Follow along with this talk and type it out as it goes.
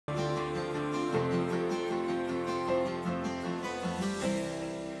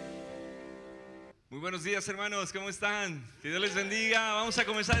buenos días, hermanos, ¿cómo están? Que Dios les bendiga. Vamos a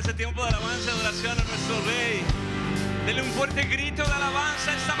comenzar este tiempo de alabanza y adoración a nuestro Rey. Denle un fuerte grito de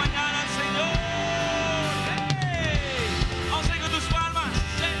alabanza esta mañana al Señor. ¡Hey! Vamos a ir con tus palmas.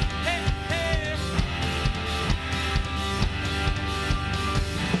 ¡Hey, hey, hey!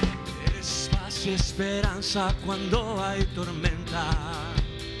 Eres paz y esperanza cuando hay tormenta,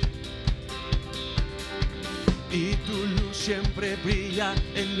 y tu luz siempre brilla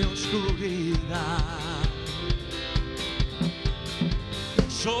en mi oscuridad.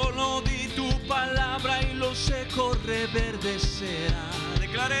 Solo di tu palabra y lo seco reverdecerá.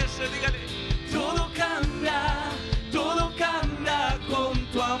 Declare eso, dígale. Todo cambia con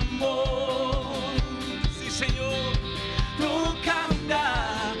tu amor. Sí, Señor. Todo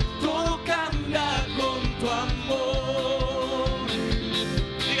cambia con tu amor.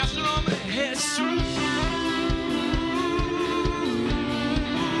 Diga su nombre, Jesús.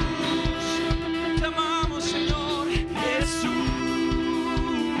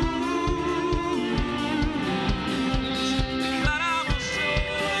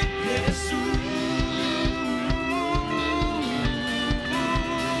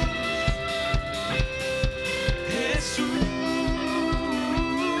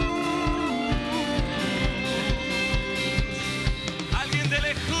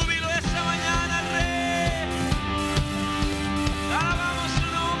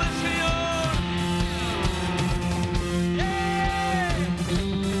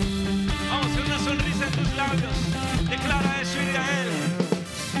 Declara eso y a Él.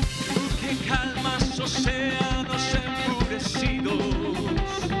 Tú que calmas océanos enfurecidos,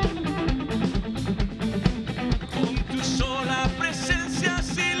 con tu sola presencia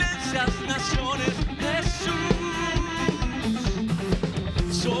silencias naciones. Jesús,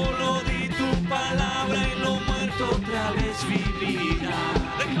 solo di tu palabra y lo muerto otra vez vivirá.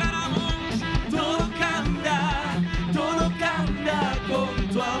 Declaramos, todo cambia con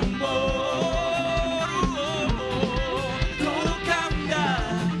tu amor.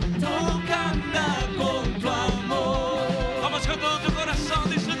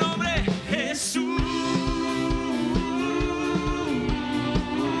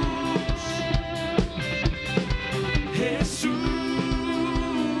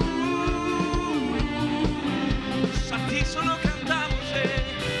 Solo cantamos.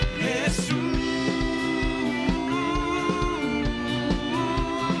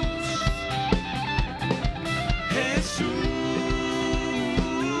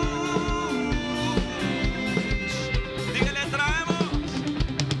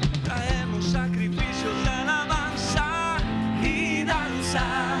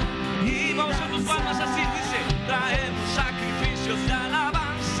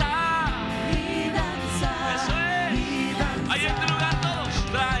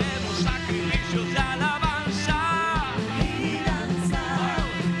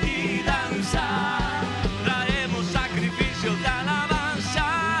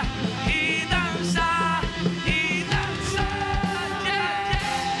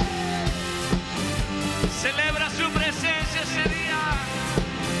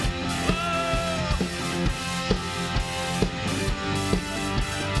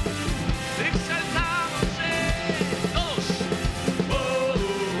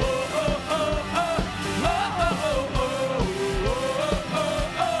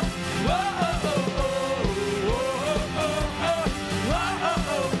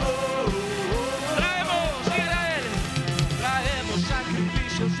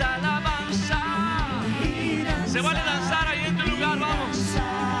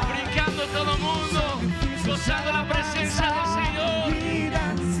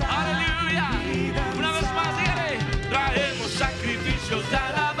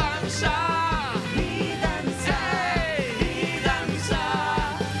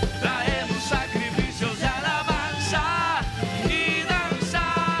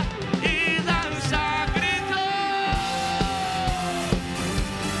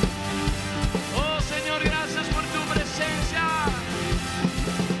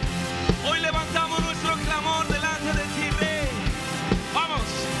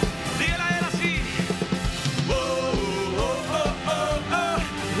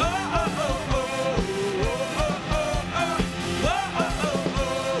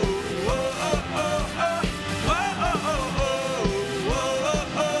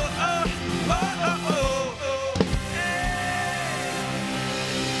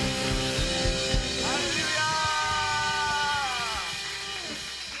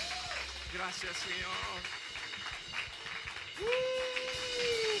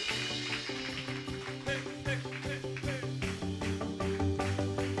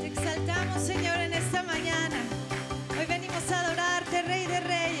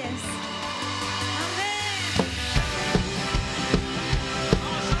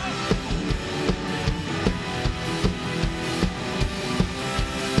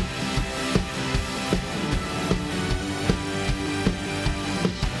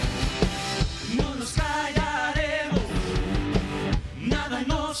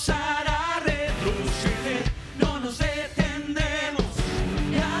 nos hará retroceder, no nos detendremos.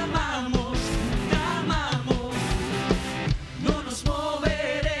 Te amamos, no nos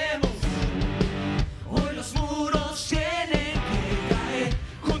moveremos. Hoy los muros tienen que caer,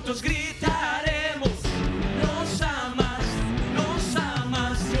 juntos gritaremos. Nos amas,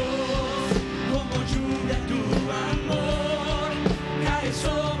 Dios, como lluvia tu amor cae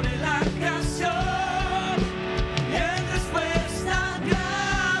sobre la creación, y en respuesta te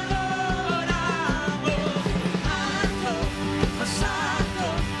adoramos. Alto, más alto,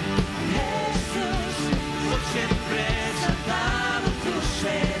 Jesús, por siempre exaltado tú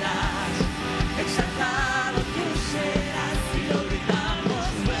serás, exaltado tú serás, y lo gritamos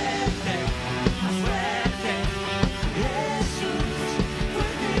fuerte, más fuerte. Jesús,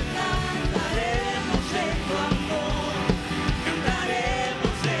 fuerte cantaremos de tu amor,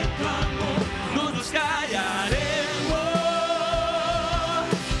 cantaremos de tu amor, no nos callaremos,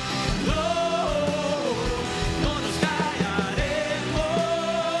 no, no nos callaremos,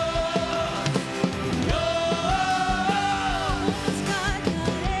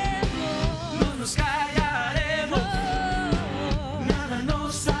 no nos callaremos, nada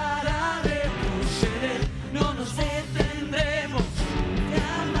nos hará retroceder, no nos detendremos. Te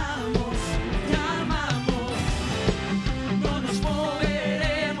amamos, no nos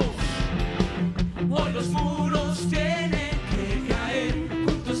moveremos. Hoy los muros tienen que caer,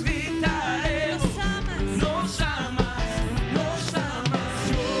 juntos gritaremos. Nos amas, Dios,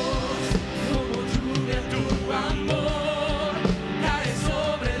 como lluvia tu amor cae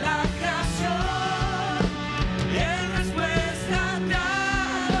sobre la creación, y en respuesta te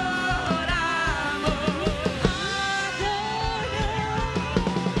adoramos.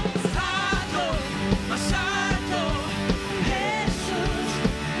 Alto, más alto, Jesús,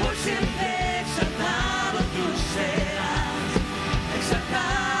 por siempre exaltado tú serás,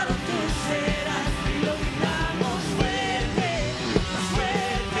 exaltado tú serás, y lo gritamos fuerte, más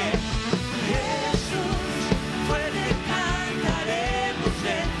fuerte. Jesús, fuerte cantaremos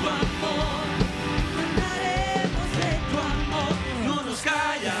de tu amor, no nos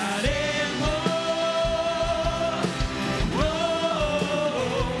callaremos,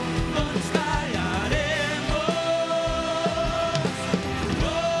 no nos callaremos,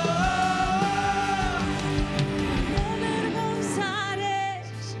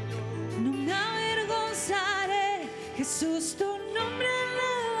 No me avergonzaré, Jesús, tu nombre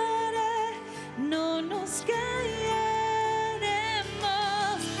alabaré, no nos callaremos.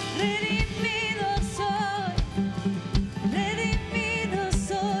 Redimido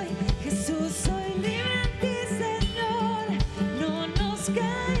soy, Jesús, soy libre en ti, Señor, no nos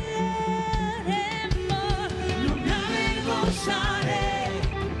callaremos.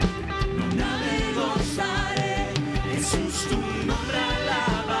 no me avergonzaré, Jesús, tu nombre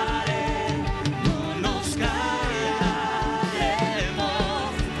alabaré, no nos callaremos.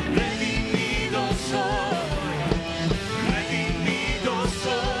 Redimido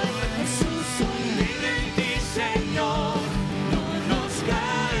soy, Jesús, soy libre en ti, Señor, no nos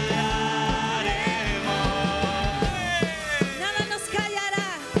callaremos. Nada nos callará,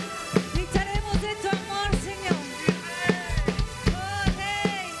 gritaremos de tu amor, Señor. Oh,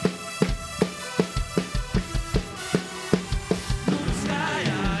 hey. No nos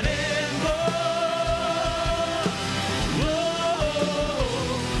callaremos,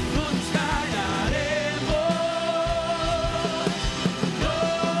 no nos callaremos, no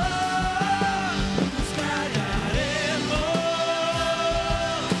nos callaremos,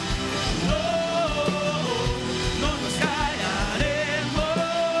 no nos callaremos,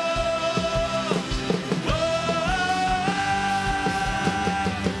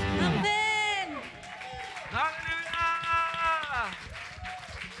 Amén. ¡Aleluya!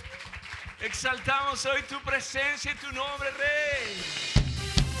 Exaltamos hoy tu presencia y tu nombre, Rey.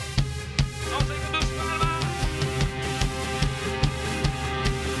 Vamos a ir con tus palmas.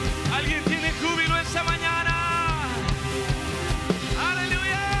 ¿Alguien tiene júbilo esta mañana?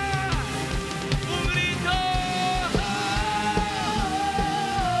 ¡Aleluya! Un grito.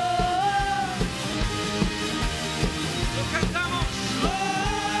 Lo cantamos.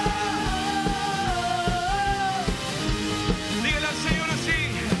 Dígale al Señor así.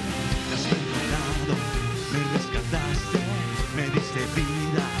 Me has encontrado, me rescataste, me diste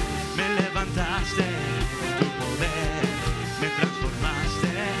vida, me levantaste con tu poder, me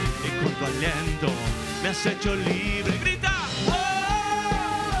transformaste y con tu aliento me has hecho libre. ¡Grita!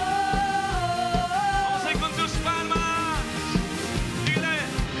 Vamos ahí con tus palmas. Dile.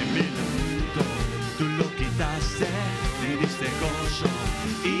 En mi lamento tú lo quitaste, me diste gozo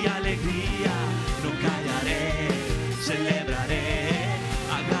y alegría. No callaré, celebraré,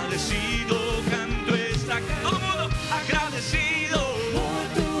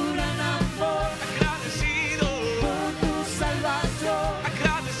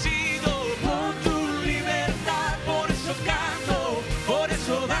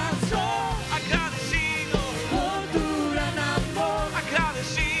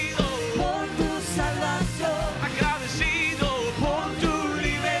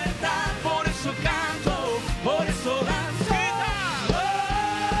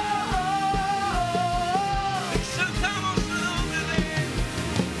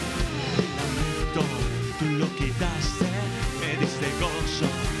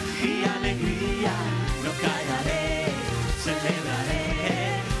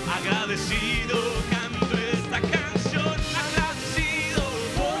 agradecido canto esta canción, agradecido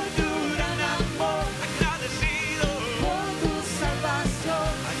por tu gran amor, agradecido por tu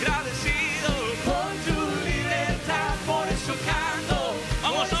salvación, agradecido por tu libertad, por eso canto.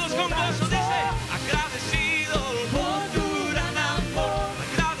 Vamos todos con gozo, dice, agradecido por tu gran amor,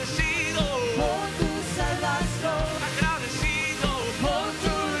 agradecido por tu salvación, agradecido por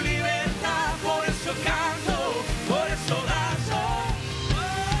tu libertad, por eso canto, por eso danzo.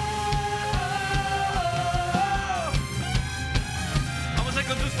 Vamos a ir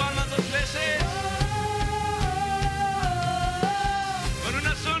con tus palmas 2 veces, con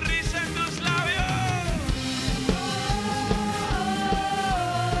una sonrisa en tus labios.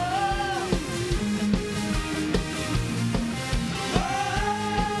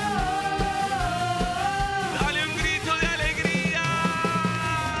 Dale un grito de alegría.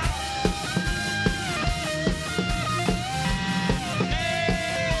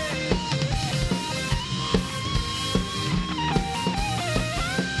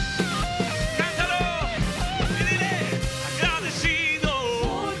 Cántalo y dile, agradecido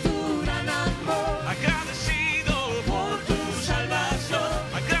por tu gran amor, agradecido por tu salvación,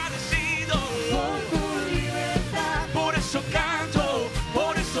 agradecido por tu libertad, por eso canto,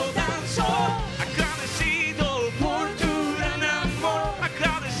 por eso danzo, agradecido por tu gran amor,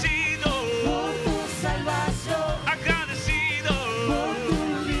 agradecido por tu salvación, agradecido por tu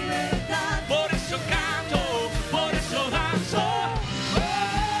libertad. por eso canto, por eso danzo.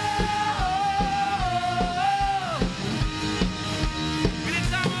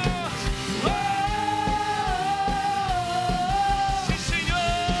 Gritamos, sí Señor.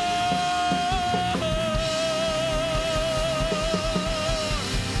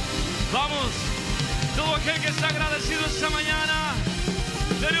 Vamos, todo aquel que está agradecido esta mañana,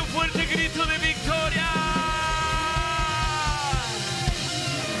 dale un fuerte grito de victoria.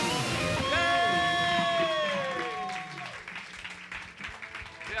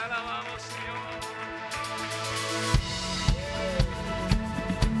 Te alabamos, Señor.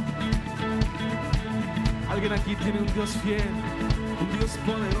 Alguien aquí tiene un Dios fiel, un Dios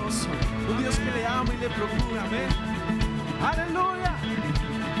poderoso, un Dios que le ama y le procura. Amén. Aleluya.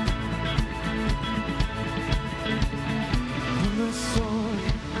 Cuando estoy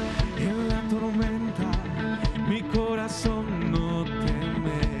en la tormenta, mi corazón no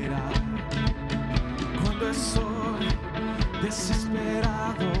temerá. Cuando estoy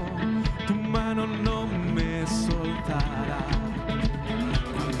desesperado, tu mano no me soltará.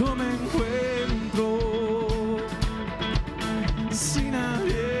 Cuando me encuentro sin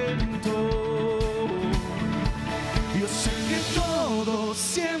aliento, yo sé que todo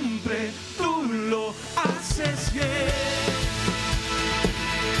siempre tú lo haces bien.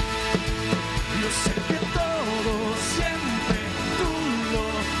 Yo sé que todo siempre tú lo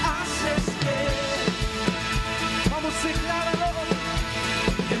haces bien. Vamos, decláralo.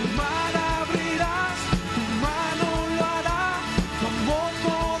 El mar abrirás, tu mano lo hará, tu amor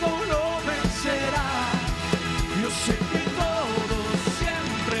todo lo vencerá. Yo sé que todo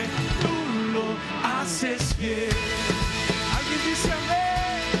siempre tú lo haces bien. Alguien dice amén.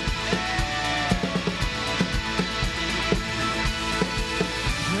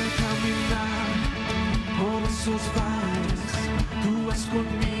 Voy a caminar por esos valles, tú vas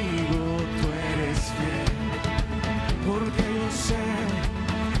conmigo, tú eres fiel. Porque yo sé,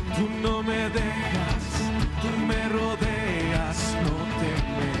 tú no me dejas, tú me rodeas, no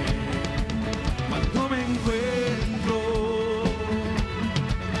temeré. Cuando me encuentro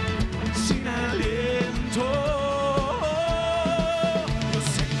sin aliento, yo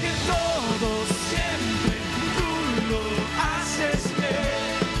sé que todo siempre tú lo haces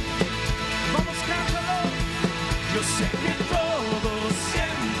bien. Vamos, cántalo. Yo sé que todo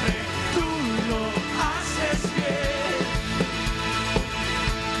siempre tú lo haces bien.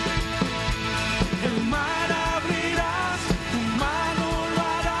 El mar abrirás, tu mano lo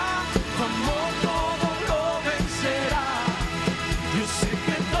hará, tu amor todo lo vencerá. Yo sé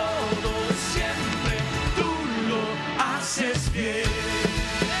que todo siempre tú lo haces bien.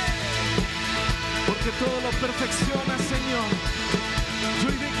 Porque todo lo perfecciona, Señor. Y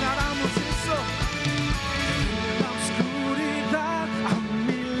hoy declaramos eso. En la oscuridad a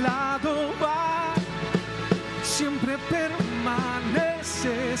mi lado vas, siempre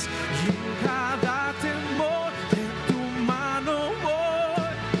permaneces y en cada temor de tu mano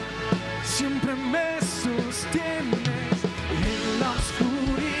voy, siempre me sostienes. Y en la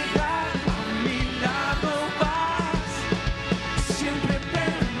oscuridad a mi lado vas, siempre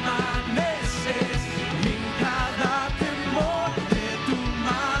permaneces y en cada temor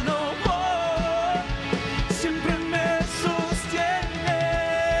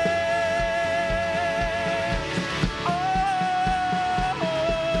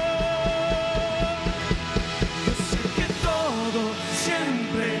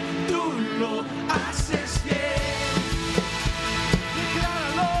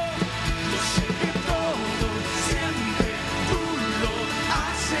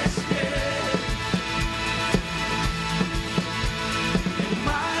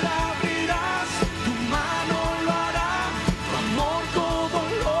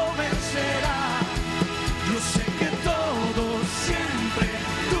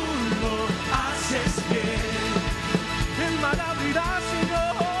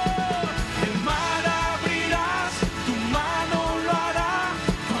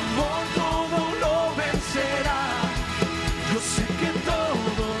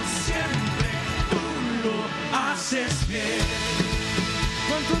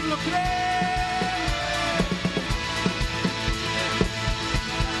cree.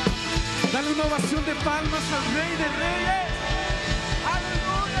 Dale una ovación de palmas al Rey de Reyes.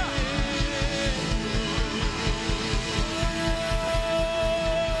 Aleluya.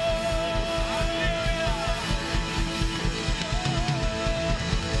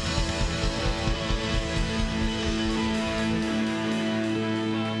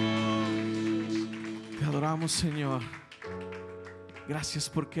 Te adoramos, Señor. Gracias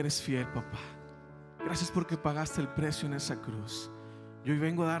porque eres fiel, papá. Gracias porque pagaste el precio en esa cruz. Y hoy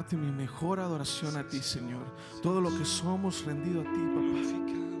vengo a darte mi mejor adoración a ti, Señor. Todo lo que somos rendido a ti, papá.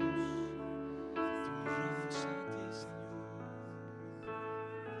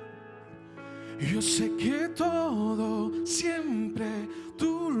 Yo sé que todo siempre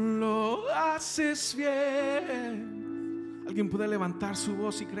tú lo haces bien. ¿Alguien puede levantar su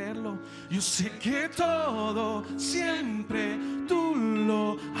voz y creerlo? Yo sé que todo siempre tú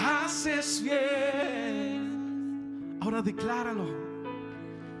lo haces bien. Ahora decláralo.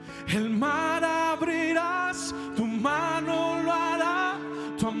 El mar abrirás, tu mano lo hará,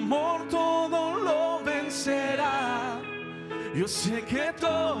 tu amor todo lo vencerá. Yo sé que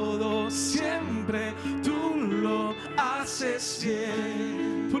todo siempre tú lo haces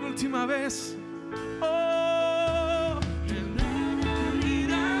bien. Por última vez. Oh, el mar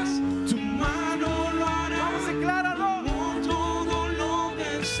abrirás, tu mano lo hará. Vamos, decláralo. Tu amor todo lo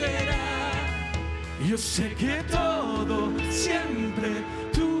vencerá. Yo sé que todo siempre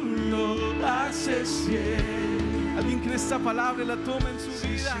tú lo haces bien. Alguien que esta palabra la toma en su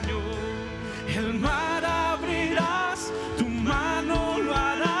vida. Señor. El mar abrirás, tu mano lo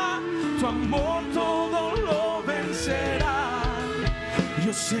hará, tu amor todo lo vencerá.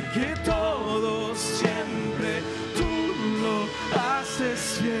 Yo sé que todo siempre tú lo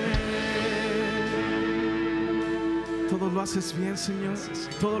haces bien. Todo lo haces bien, Señor.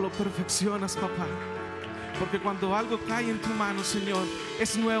 Todo lo perfeccionas, papá. Porque cuando algo cae en tu mano, Señor,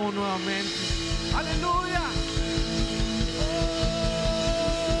 es nuevo nuevamente. ¡Aleluya!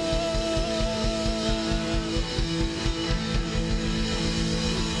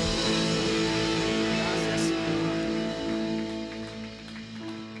 Gracias.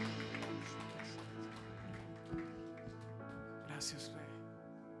 Gracias, Rey.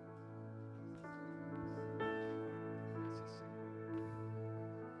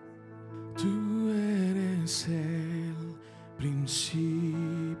 Tú eres el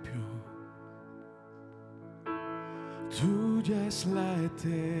principio, tuya es la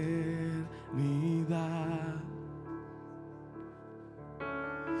eternidad.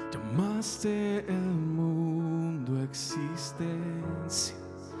 Llamaste el mundo a existencia,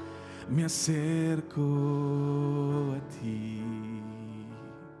 me acerco a ti.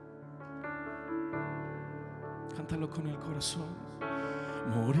 Cántalo con el corazón.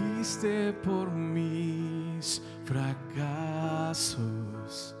 Moriste por mis fracasos,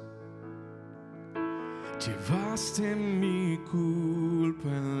 llevaste mi culpa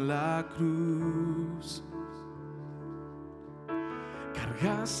en la cruz,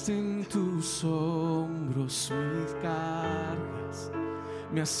 cargaste en tus hombros mis cargas,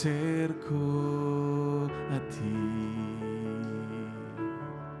 me acerco a ti.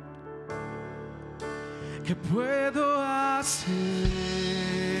 ¿Qué puedo hacer?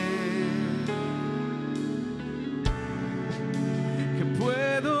 ¿Qué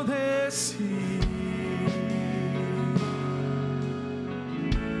puedo decir?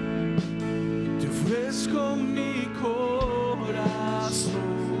 Te ofrezco mi corazón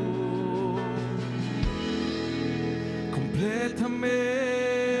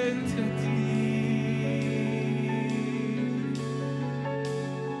completamente a ti.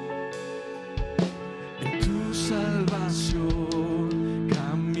 Salvación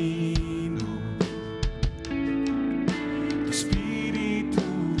camino, tu espíritu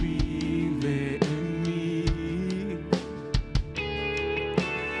vive en mí.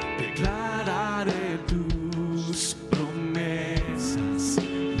 Declararé tus promesas,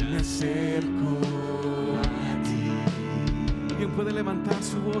 me acerco a ti. ¿Alguien puede levantar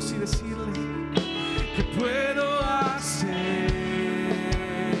su voz y decirle qué puedo hacer?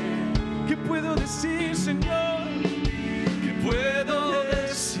 ¿Qué puedo decir, Señor? Puedo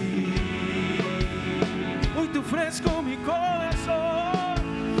decir, hoy te ofrezco mi corazón,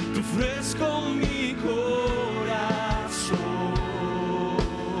 te ofrezco mi corazón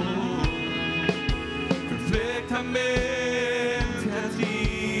perfectamente a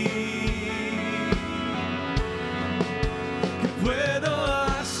ti. ¿Qué puedo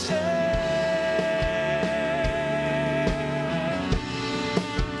hacer?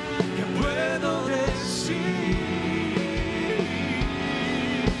 ¿Qué puedo decir?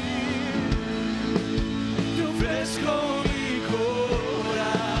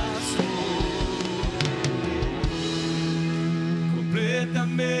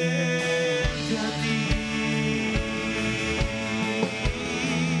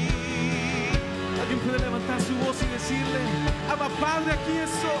 aquí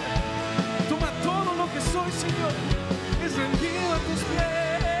estoy. Toma todo lo que soy, Señor, es rendido a tus pies.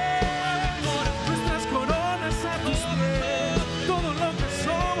 Nuestras coronas a tus pies, todo lo que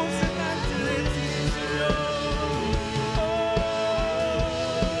somos delante de ti, Señor.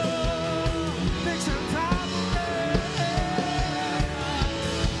 Te exaltamos,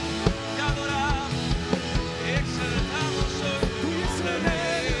 Te adoramos, te exaltamos hoy. tuyo es el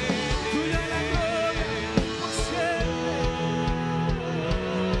reino, tuya la gloria por siempre.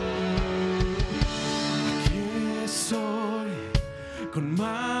 Aquí estoy, con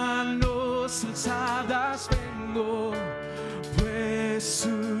manos alzadas vengo, pues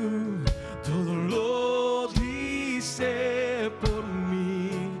tú todo lo diste por mí.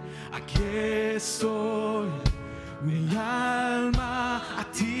 Aquí estoy, mi alma a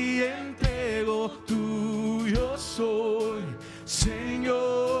ti entrego, tuyo soy, Señor.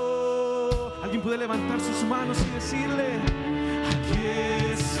 ¿Alguien puede levantar sus manos y decirle: aquí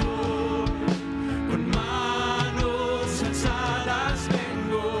estoy, con manos alzadas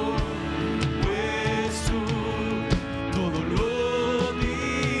vengo, pues tú todo lo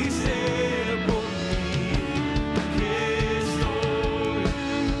diste por mí. Aquí estoy,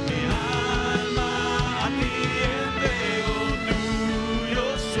 mi alma a ti entrego, tuyo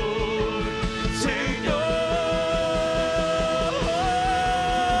soy, Señor.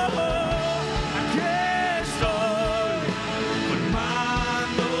 Aquí estoy, con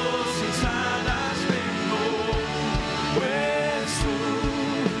manos alzadas vengo, pues tú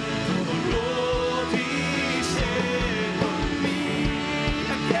todo lo diste por mí.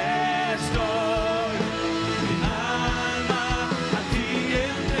 Aquí estoy, mi alma a ti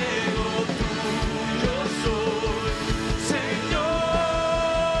entrego, tuyo soy, Señor.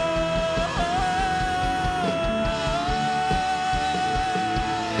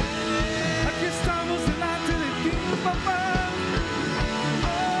 Aquí estamos delante de ti, papá.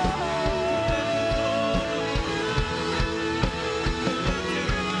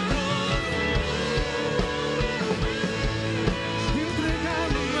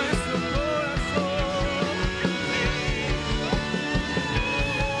 Entregando nuestro corazón.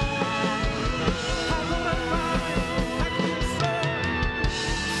 Adora al Padre.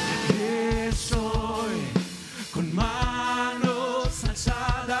 Aquí estoy, con manos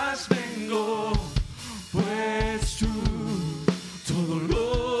alzadas vengo, pues tú todo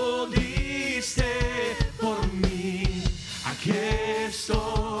lo diste por mí. Aquí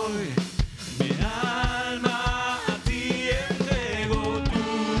estoy, mi alma a ti entrego,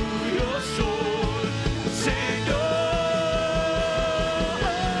 tuyo soy, Señor.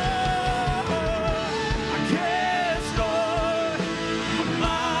 Aquí estoy, con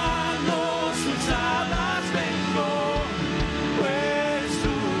manos alzadas vengo, pues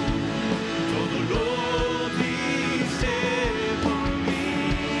tú todo lo diste por mí.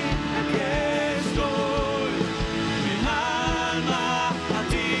 Aquí estoy, mi alma a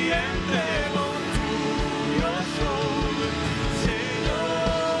ti entrego, tuyo soy, Señor.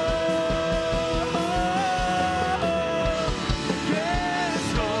 Aquí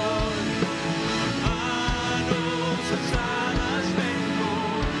estoy, manos alzadas vengo,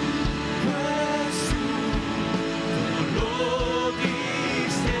 pues tú todo lo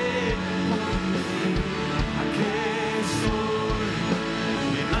diste por mí. Aquí estoy,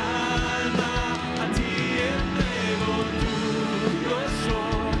 mi alma a ti entrego, tuyo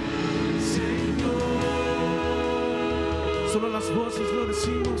soy, Señor. Solo las voces lo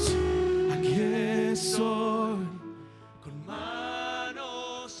decimos. Aquí estoy, con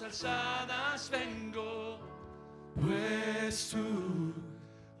manos alzadas vengo, pues tú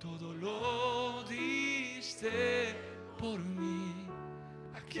todo lo diste por mí.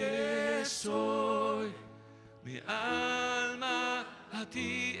 Aquí estoy, mi alma a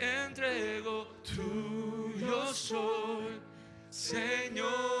ti entrego, tuyo soy, Señor.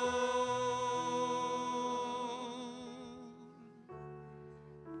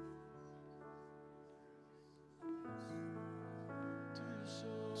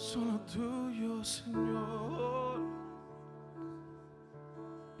 Solo tuyo, Señor.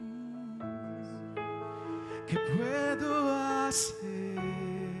 ¿Qué puedo hacer?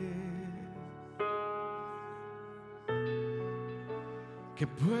 ¿Qué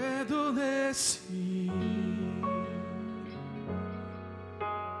puedo decir?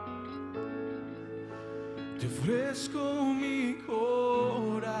 Te ofrezco mi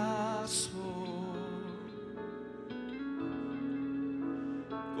corazón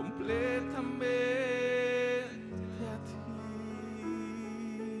completamente a ti.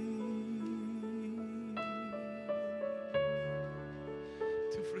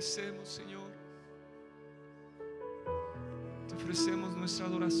 Te ofrecemos, Señor. Te ofrecemos nuestra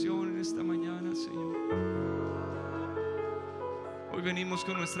adoración en esta mañana, Señor. Hoy venimos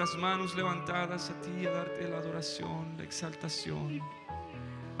con nuestras manos levantadas a ti a darte la adoración, la exaltación,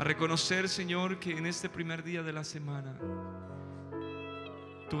 a reconocer, Señor, que en este primer día de la semana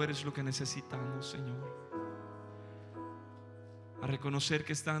tú eres lo que necesitamos, Señor. A reconocer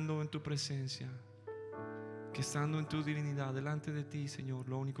que estando en tu presencia, que estando en tu divinidad delante de ti, Señor,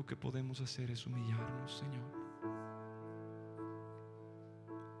 lo único que podemos hacer es humillarnos, Señor.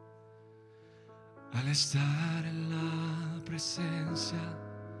 Al estar en la presencia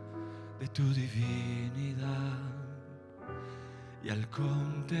de tu divinidad y al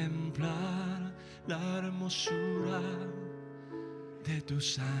contemplar la hermosura de tu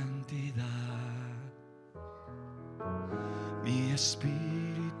santidad, mi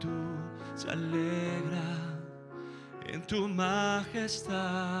espíritu se alegra en tu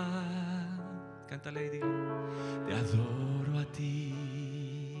majestad. Cántale y dile: te adoro a ti.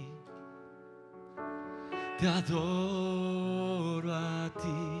 Te adoro a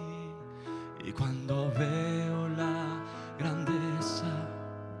ti, y cuando veo la grandeza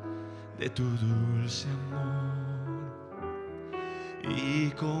de tu dulce amor y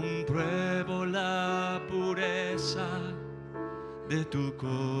compruebo la pureza de tu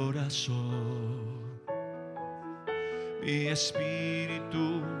corazón, mi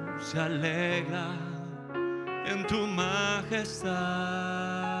espíritu se alegra en tu majestad.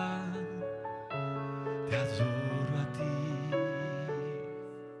 Te adoro a ti,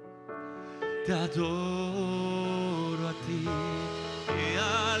 te adoro a ti, y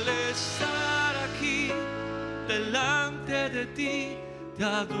al estar aquí delante de ti te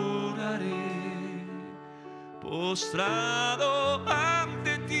adoraré. Postrado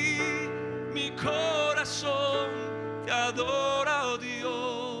ante ti, mi corazón te adora, oh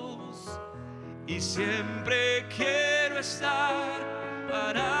Dios, y siempre quiero estar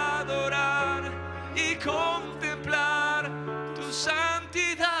para adorar y contemplar tu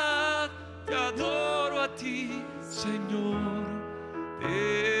santidad. Te adoro a ti, Señor,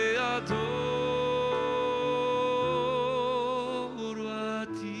 te adoro a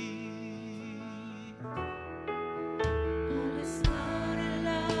ti. Al estar en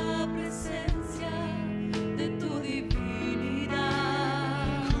la presencia de tu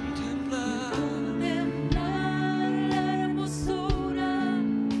divinidad, contemplar la hermosura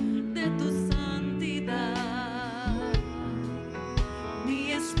de tu santidad,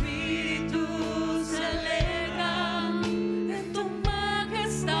 mi espíritu se alegra en tu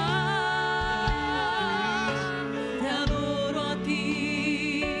majestad. Te adoro a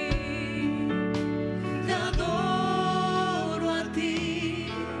ti, te adoro a ti,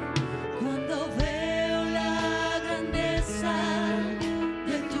 cuando veo la grandeza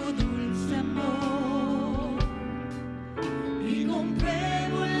de tu dulce amor y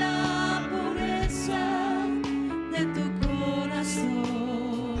compruebo la pureza de tu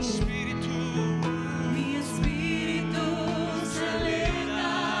corazón. Espíritu, Mi espíritu se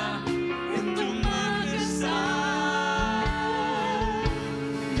alegra en tu majestad.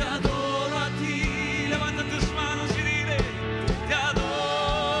 te adoro a ti. Levanta tus manos y dile: te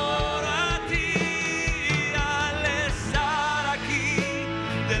adoro a ti. Al estar aquí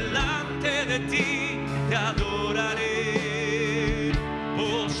delante de ti te adoraré.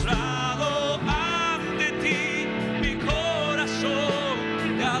 Postrado ante ti, mi corazón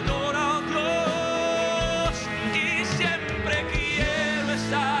te adora, oh Dios, y siempre quiero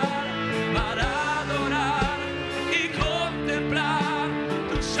estar para adorar y contemplar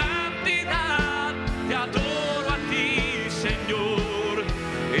tu santidad. Te adoro a ti, Señor,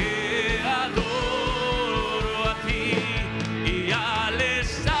 te adoro a ti, y al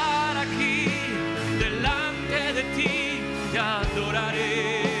estar aquí delante de ti te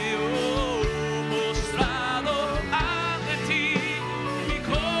adoraré. Oh, postrado ante ti, mi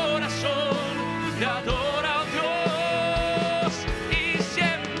corazón te adora, oh Dios, y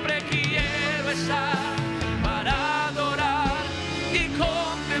siempre quiero estar para adorar y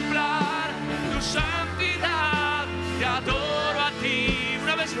contemplar tu santidad. Te adoro a ti.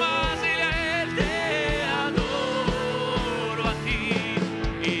 Una vez más, dile a él: te adoro a ti,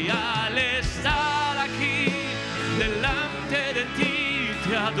 y al estar aquí delante de ti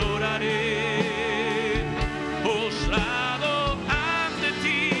te adoraré. Postrado ante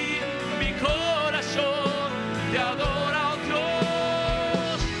ti, mi corazón te adora, oh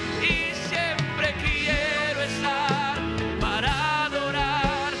Dios, y siempre quiero estar para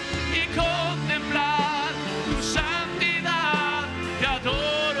adorar y contemplar tu santidad. Te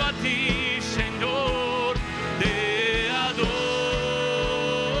adoro a ti, Señor, te adoro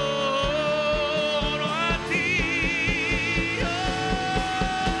a ti. Oh.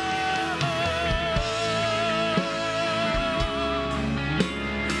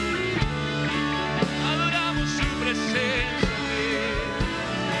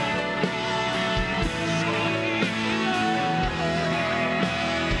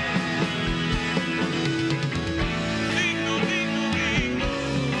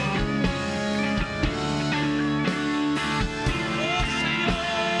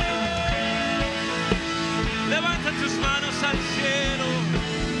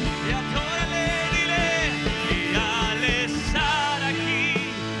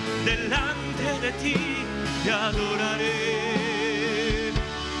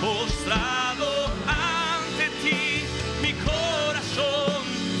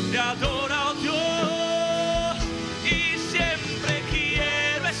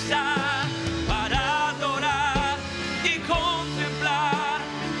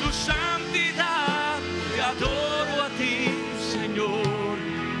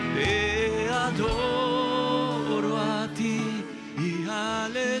 adoro a ti y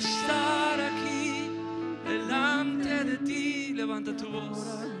al estar aquí delante de ti, levanta tu voz,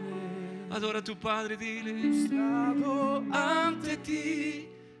 adora a tu Padre, dile: ante ti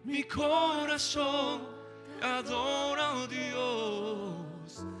mi corazón adora, oh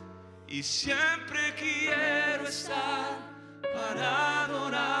Dios, y siempre quiero estar para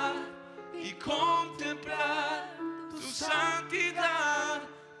adorar y contemplar tu santidad.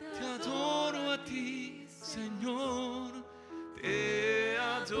 Te adoro a ti, Señor, te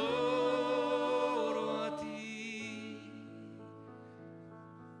adoro a ti.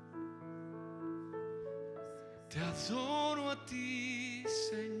 Te adoro a ti,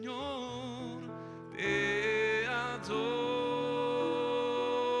 Señor, te adoro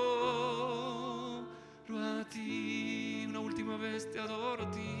a ti. Una última vez, te adoro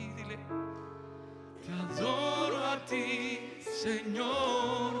a ti, dile: te adoro a ti,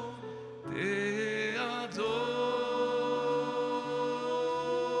 Señor, te adoro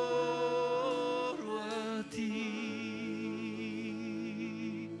a ti.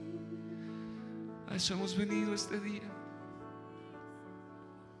 A eso hemos venido este día.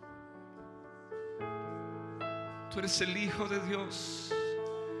 Tú eres el Hijo de Dios.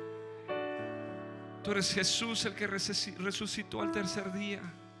 Tú eres Jesús, el que resucitó al tercer día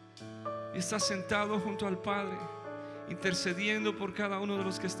y está sentado junto al Padre, intercediendo por cada uno de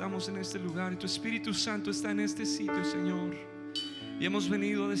los que estamos en este lugar. Y tu Espíritu Santo está en este sitio, Señor. Y hemos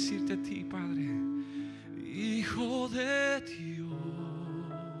venido a decirte a ti, Padre: Hijo de Dios,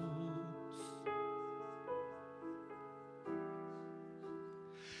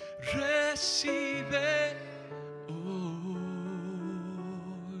 recibe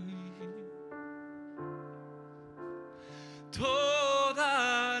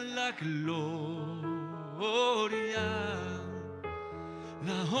toda la gloria,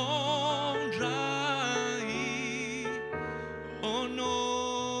 la honra y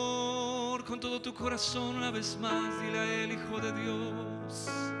honor. Con todo tu corazón, una vez más, dile a él: Hijo de Dios,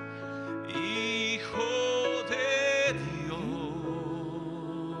 Hijo de Dios,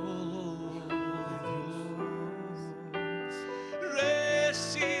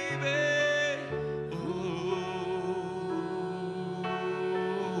 recibe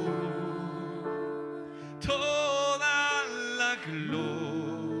toda la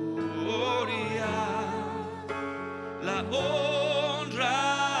gloria, la honra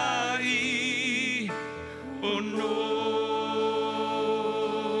y honor.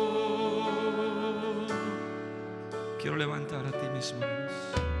 Quiero levantar a ti mis manos.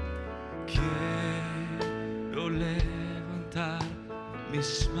 Quiero levantar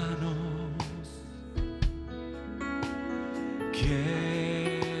mis manos.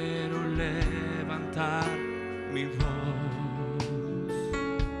 Quiero levantar mi voz,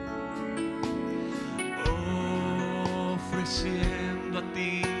 ofreciendo a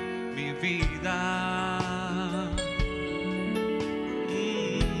ti mi vida,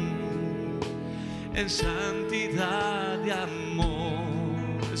 en santidad de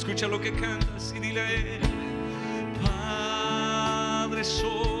amor. Escucha lo que cantas y dile a él: Padre,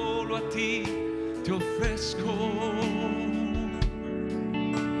 solo a ti te ofrezco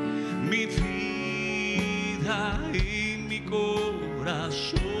mi vida y mi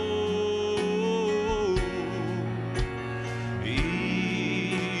corazón,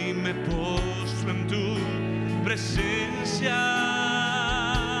 y me postro en tu presencia.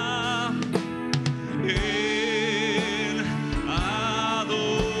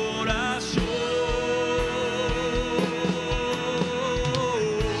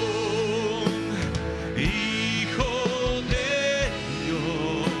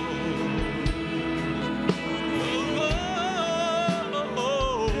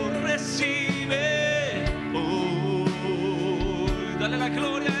 Dale la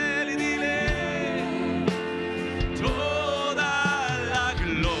gloria a él y dile: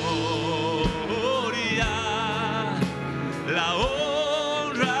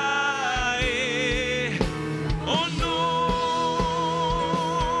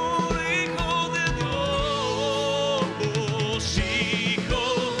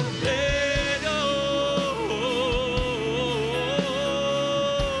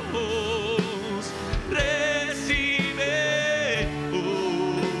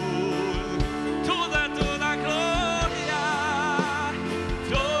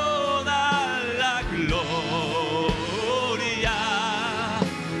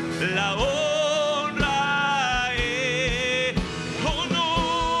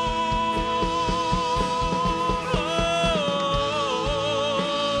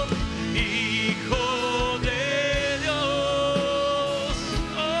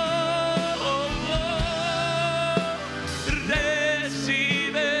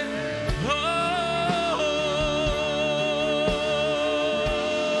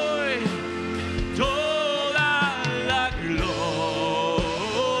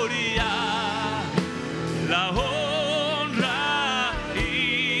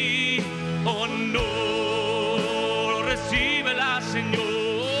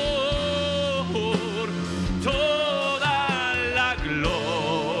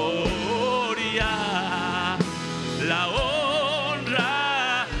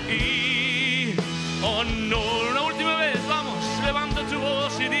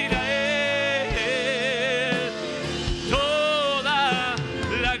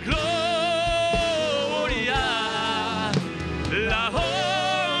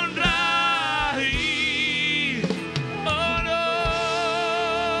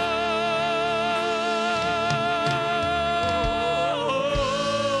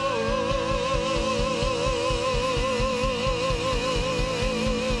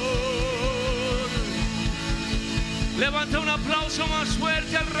 Levanta un aplauso más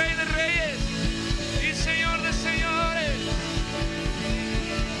fuerte al Rey de Reyes y Señor de Señores.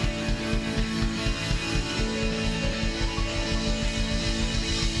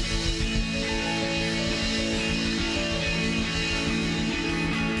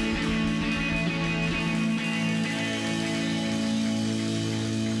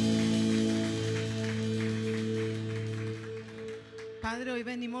 Padre, hoy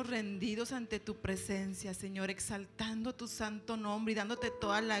venimos rendidos ante tu presencia, Señor, exaltando tu santo nombre y dándote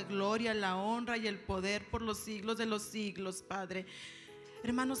toda la gloria, la honra y el poder por los siglos de los siglos, Padre.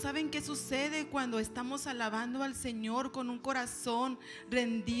 Hermanos, ¿saben qué sucede cuando estamos alabando al Señor con un corazón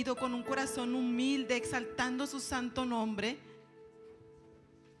rendido, con un corazón humilde, exaltando su santo nombre?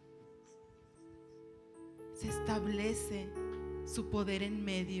 Se establece su poder en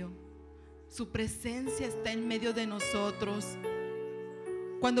medio, su presencia está en medio de nosotros.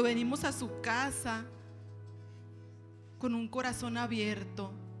 Cuando venimos a su casa con un corazón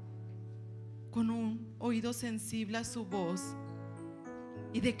abierto, con un oído sensible a su voz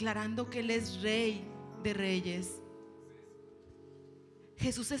y declarando que Él es Rey de Reyes,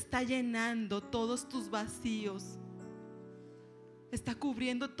 Jesús está llenando todos tus vacíos, está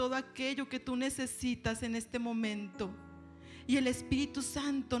cubriendo todo aquello que tú necesitas en este momento, y el Espíritu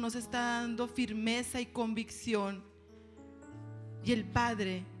Santo nos está dando firmeza y convicción. Y el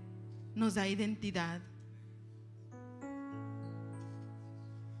Padre nos da identidad.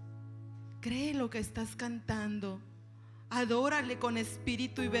 Cree lo que estás cantando. Adórale con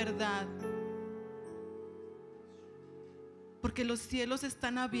espíritu y verdad. Porque los cielos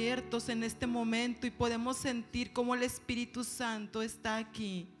están abiertos en este momento y podemos sentir cómo el Espíritu Santo está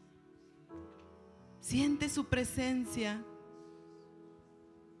aquí. Siente su presencia.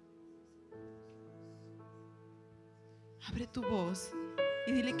 Abre tu voz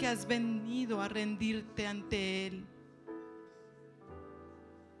y dile que has venido a rendirte ante Él.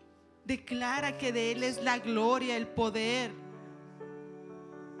 Declara que de Él es la gloria, el poder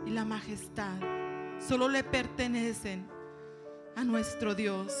y la majestad. Solo le pertenecen a nuestro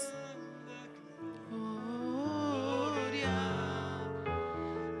Dios.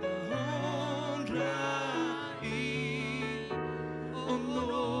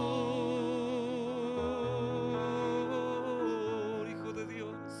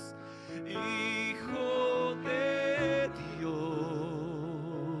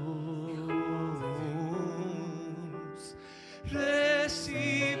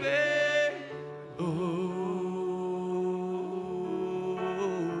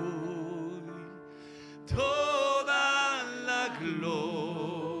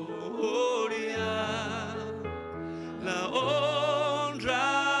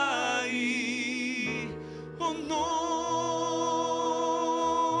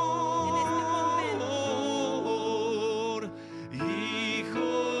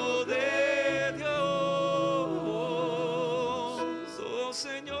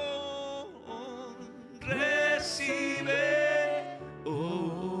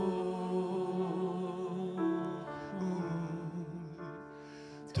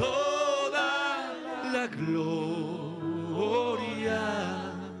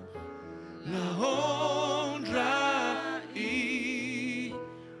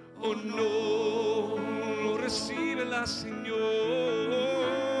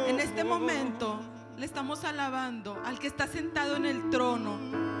 Alabando al que está sentado en el trono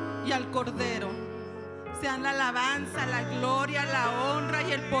y al Cordero. Sean la alabanza, la gloria, la honra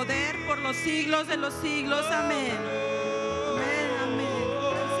y el poder por los siglos de los siglos. Amén. Amén,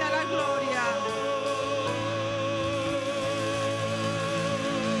 amén. Sea la gloria.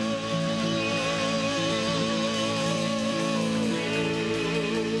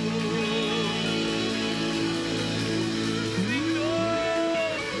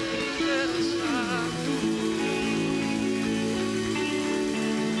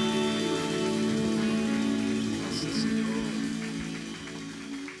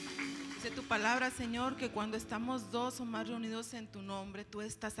 Palabra, Señor, que cuando estamos dos o más reunidos en tu nombre, tú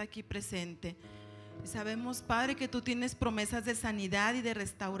estás aquí presente. Y sabemos, Padre, que tú tienes promesas de sanidad y de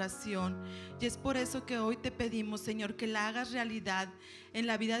restauración. Y es por eso que hoy te pedimos, Señor, que la hagas realidad en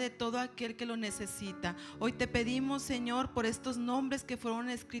la vida de todo aquel que lo necesita. Hoy te pedimos, Señor, por estos nombres que fueron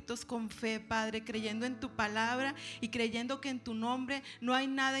escritos con fe, Padre, creyendo en tu palabra y creyendo que en tu nombre no hay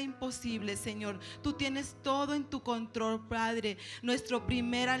nada imposible, Señor. Tú tienes todo en tu control, Padre. Nuestro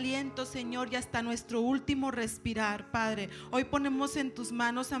primer aliento, Señor, y hasta nuestro último respirar, Padre. Hoy ponemos en tus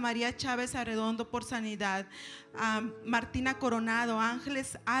manos a María Chávez Arredondo por sanidad, a Martina Coronado, a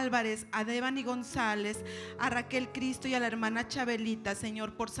Ángeles Álvarez, a Devani González, a Raquel Cristo y a la hermana Chabelita,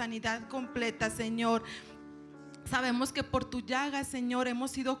 Señor, por sanidad completa, Señor. Sabemos que por tu llaga, Señor,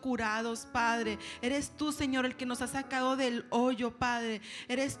 hemos sido curados, Padre. Eres tú, Señor, el que nos ha sacado del hoyo, Padre.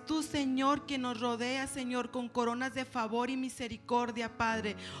 Eres tú, Señor, quien nos rodea, Señor, con coronas de favor y misericordia,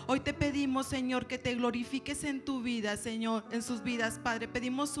 Padre. Hoy te pedimos, Señor, que te glorifiques en tu vida, Señor, en sus vidas, Padre.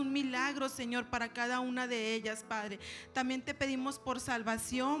 Pedimos un milagro, Señor, para cada una de ellas, Padre. También te pedimos por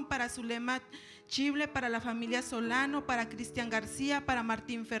salvación para Zulema Chible, para la familia Solano, para Cristian García, para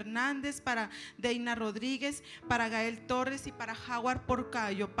Martín Fernández, para Deina Rodríguez, para Gael Torres y para Jaguar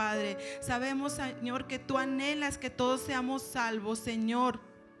Porcayo, Padre. Sabemos, Señor, que tú anhelas que todos seamos salvos, Señor.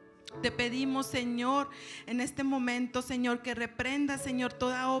 Te pedimos, Señor, en este momento, Señor, que reprenda, Señor,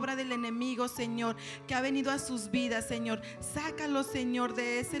 toda obra del enemigo, Señor, que ha venido a sus vidas, Señor. Sácalos, Señor,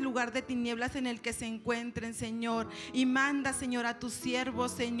 de ese lugar de tinieblas en el que se encuentren, Señor. Y manda, Señor, a tus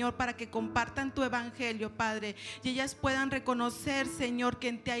siervos, Señor, para que compartan tu evangelio, Padre. Y ellas puedan reconocer, Señor, que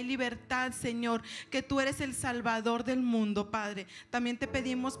en ti hay libertad, Señor, que tú eres el Salvador del mundo, Padre. También te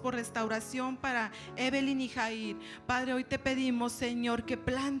pedimos por restauración para Evelyn y Jair. Padre, hoy te pedimos, Señor, que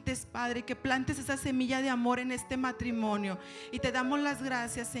plantes, Padre, que plantes esa semilla de amor en este matrimonio. Y te damos las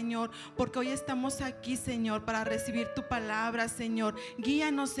gracias, Señor, porque hoy estamos aquí, Señor, para recibir tu palabra, Señor.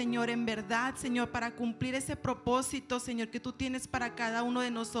 Guíanos, Señor, en verdad, Señor, para cumplir ese propósito, Señor, que tú tienes para cada uno de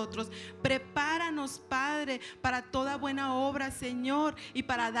nosotros. Prepáranos, Padre, para toda buena obra, Señor, y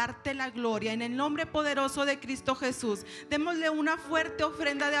para darte la gloria. En el nombre poderoso de Cristo Jesús, démosle una fuerte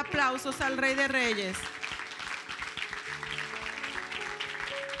ofrenda de aplausos al Rey de Reyes.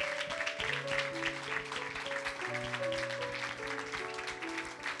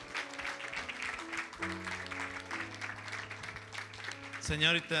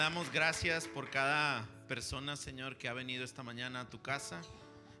 Señor, y te damos gracias por cada persona, Señor, que ha venido esta mañana a tu casa.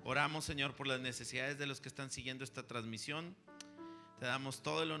 Oramos, Señor, por las necesidades de los que están siguiendo esta transmisión. Te damos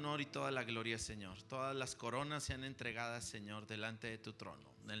todo el honor y toda la gloria, Señor. Todas las coronas sean entregadas, Señor, delante de tu trono.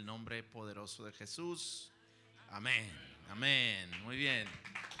 En el nombre poderoso de Jesús. Amén. Amén. Muy bien.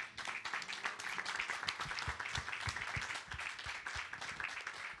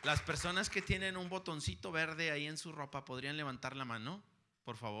 Las personas que tienen un botoncito verde ahí en su ropa, ¿podrían levantar la mano,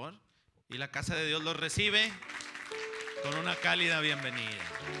 por favor? Y la casa de Dios los recibe con una cálida bienvenida.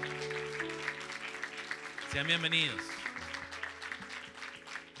 Sean bienvenidos.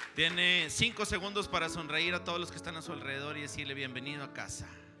 Tiene 5 segundos para sonreír a todos los que están a su alrededor y decirle: bienvenido a casa.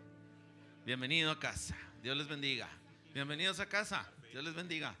 Bienvenido a casa. Dios les bendiga. Bienvenidos a casa. Dios les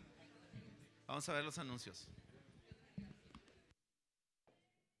bendiga. Vamos a ver los anuncios.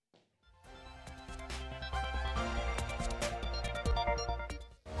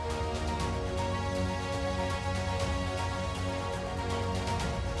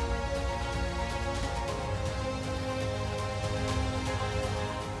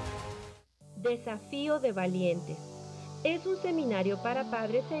 Desafío de Valientes. Es un seminario para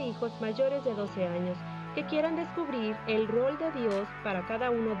padres e hijos mayores de 12 años que quieran descubrir el rol de Dios para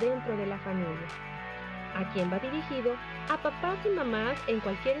cada uno dentro de la familia. ¿A quién va dirigido? A papás y mamás en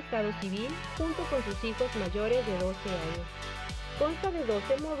cualquier estado civil junto con sus hijos mayores de 12 años. Consta de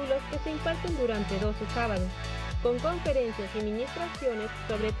 12 módulos que se imparten durante 12 sábados, con conferencias y ministraciones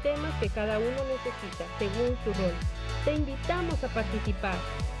sobre temas que cada uno necesita según su rol. Te invitamos a participar.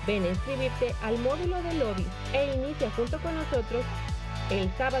 Ven a inscribirte al módulo de lobby e inicia junto con nosotros el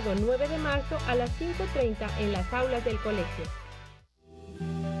sábado 9 de marzo a las 5:30 en las aulas del colegio.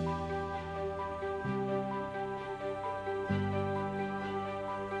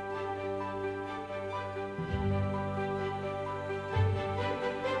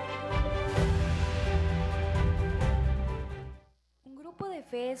 Un grupo de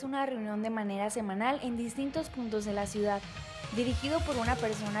fe es una reunión de manera semanal en distintos puntos de la ciudad, dirigido por una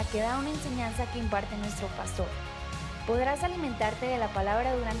persona que da una enseñanza que imparte nuestro pastor. Podrás alimentarte de la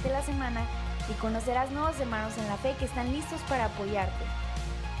palabra durante la semana y conocerás nuevos hermanos en la fe que están listos para apoyarte.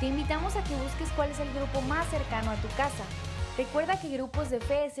 Te invitamos a que busques cuál es el grupo más cercano a tu casa. Recuerda que Grupos de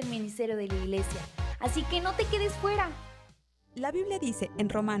Fe es el ministerio de la iglesia, así que no te quedes fuera. La Biblia dice en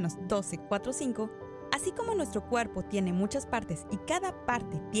Romanos 12:4-5, así como nuestro cuerpo tiene muchas partes y cada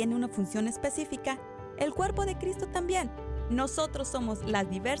parte tiene una función específica, el cuerpo de Cristo también. Nosotros somos las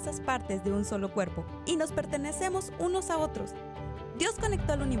diversas partes de un solo cuerpo y nos pertenecemos unos a otros. Dios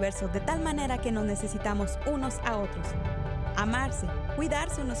conectó el universo de tal manera que nos necesitamos unos a otros. Amarse,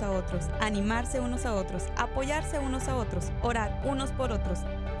 cuidarse unos a otros, animarse unos a otros, apoyarse unos a otros, orar unos por otros,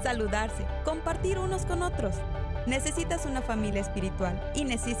 saludarse, compartir unos con otros. Necesitas una familia espiritual y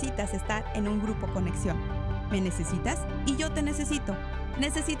necesitas estar en un grupo conexión. ¿Me necesitas? Y yo te necesito.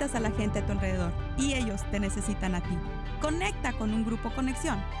 Necesitas a la gente a tu alrededor y ellos te necesitan a ti. Conecta con un grupo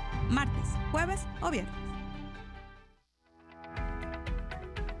conexión, martes, jueves o viernes.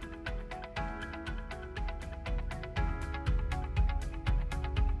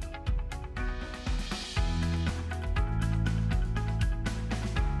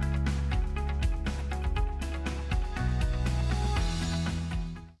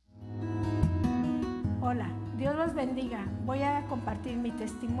 bendiga. Voy a compartir mi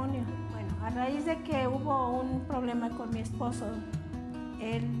testimonio. Bueno, a raíz de que hubo un problema con mi esposo,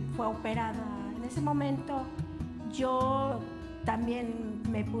 él fue operado. En ese momento yo también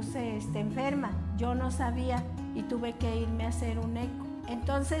me puse enferma. Yo no sabía y tuve que irme a hacer un eco.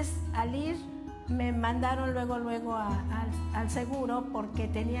 Entonces, al ir, me mandaron luego al seguro porque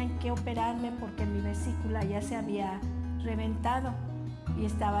tenían que operarme porque mi vesícula ya se había reventado y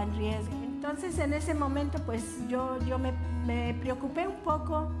estaba en riesgo. Entonces, en ese momento, pues yo me preocupé un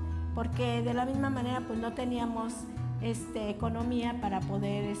poco porque de la misma manera, pues no teníamos economía para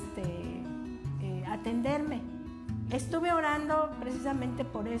poder atenderme. Estuve orando precisamente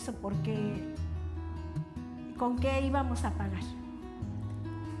por eso, porque ¿con qué íbamos a pagar?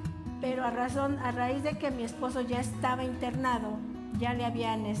 Pero a raíz de que mi esposo ya estaba internado, ya le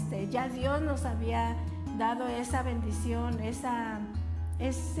habían, ya Dios nos había dado esa bendición,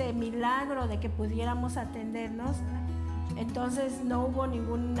 ese milagro de que pudiéramos atendernos. Entonces no hubo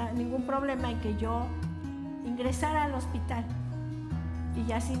ningún problema en que yo ingresara al hospital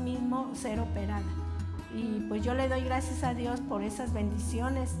y así mismo ser operada. Y pues yo le doy gracias a Dios por esas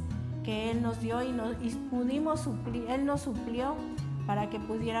bendiciones que Él nos dio y pudimos suplir, Él nos suplió para que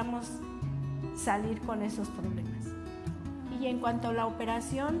pudiéramos salir con esos problemas. Y en cuanto a la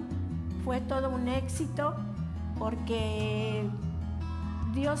operación, fue todo un éxito porque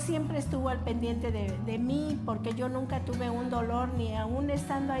Dios siempre estuvo al pendiente de mí, porque yo nunca tuve un dolor, ni aún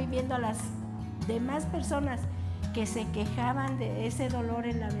estando ahí viendo a las demás personas que se quejaban de ese dolor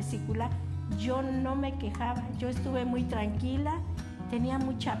en la vesícula, yo no me quejaba, yo estuve muy tranquila, tenía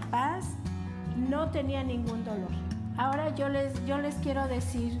mucha paz, no tenía ningún dolor. Ahora yo les quiero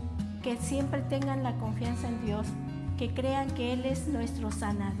decir que siempre tengan la confianza en Dios, que crean que Él es nuestro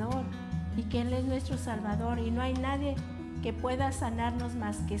sanador y que Él es nuestro salvador y no hay nadie que pueda sanarnos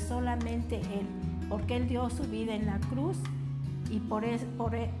más que solamente Él, porque Él dio su vida en la cruz y por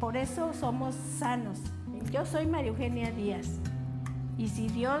eso somos sanos. Yo soy María Eugenia Díaz y si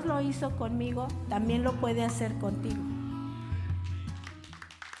Dios lo hizo conmigo, también lo puede hacer contigo.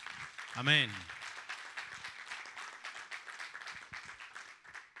 Amén.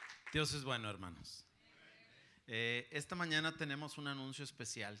 Dios es bueno, hermanos. Esta mañana tenemos un anuncio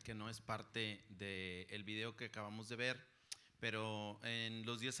especial que no es parte del video que acabamos de ver, pero en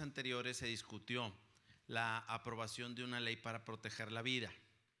los días anteriores se discutió la aprobación de una ley para proteger la vida,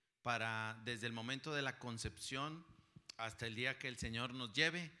 desde el momento de la concepción hasta el día que el Señor nos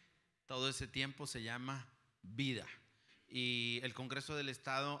lleve. Todo ese tiempo se llama vida. Y el Congreso del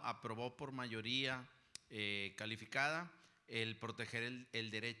Estado aprobó por mayoría calificada el proteger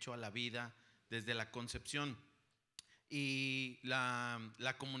el derecho a la vida desde la concepción. Y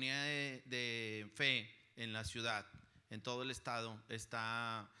la comunidad de fe en la ciudad, en todo el estado,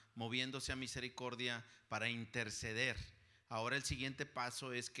 está moviéndose a misericordia para interceder. Ahora el siguiente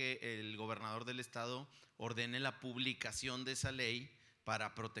paso es que el gobernador del estado ordene la publicación de esa ley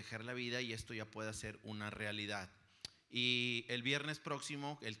para proteger la vida y esto ya pueda ser una realidad. Y el viernes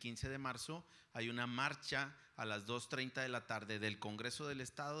próximo, el 15 de marzo, hay una marcha a las 2:30 de la tarde del Congreso del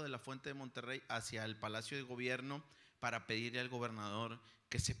Estado de la Fuente de Monterrey hacia el Palacio de Gobierno para pedirle al gobernador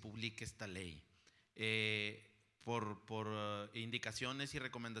que se publique esta ley. Por indicaciones y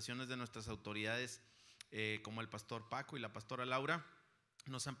recomendaciones de nuestras autoridades, como el pastor Paco y la pastora Laura,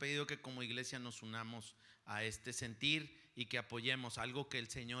 nos han pedido que como iglesia nos unamos a este sentir y que apoyemos algo que el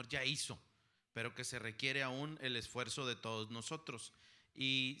Señor ya hizo, pero que se requiere aún el esfuerzo de todos nosotros.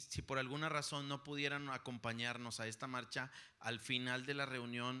 Y si por alguna razón no pudieran acompañarnos a esta marcha, al final de la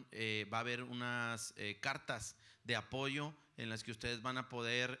reunión va a haber unas cartas de apoyo en las que ustedes van a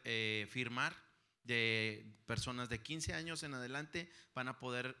poder firmar. De personas de 15 años en adelante van a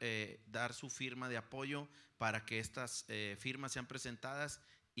poder dar su firma de apoyo para que estas firmas sean presentadas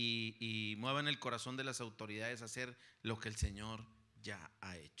y muevan el corazón de las autoridades a hacer lo que el Señor ya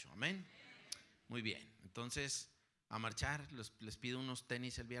ha hecho. Amén. Muy bien, entonces a marchar. Les pido unos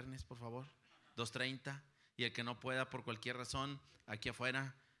tenis el viernes, por favor, 2:30, y el que no pueda por cualquier razón, aquí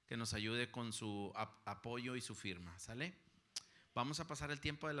afuera, que nos ayude con su apoyo y su firma, ¿sale? Vamos a pasar el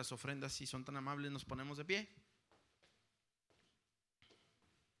tiempo de las ofrendas. Si son tan amables, nos ponemos de pie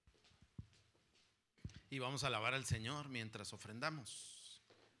y vamos a alabar al Señor mientras ofrendamos.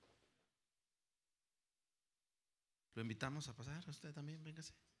 Lo invitamos a pasar. Usted también,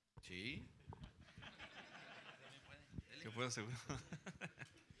 véngase. Sí. ¿Qué puedo asegurar?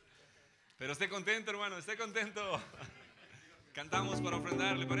 Pero esté contento, hermano, esté contento. Cantamos para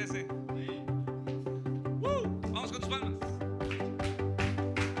ofrendar, ¿le parece? Vamos con tus palmas.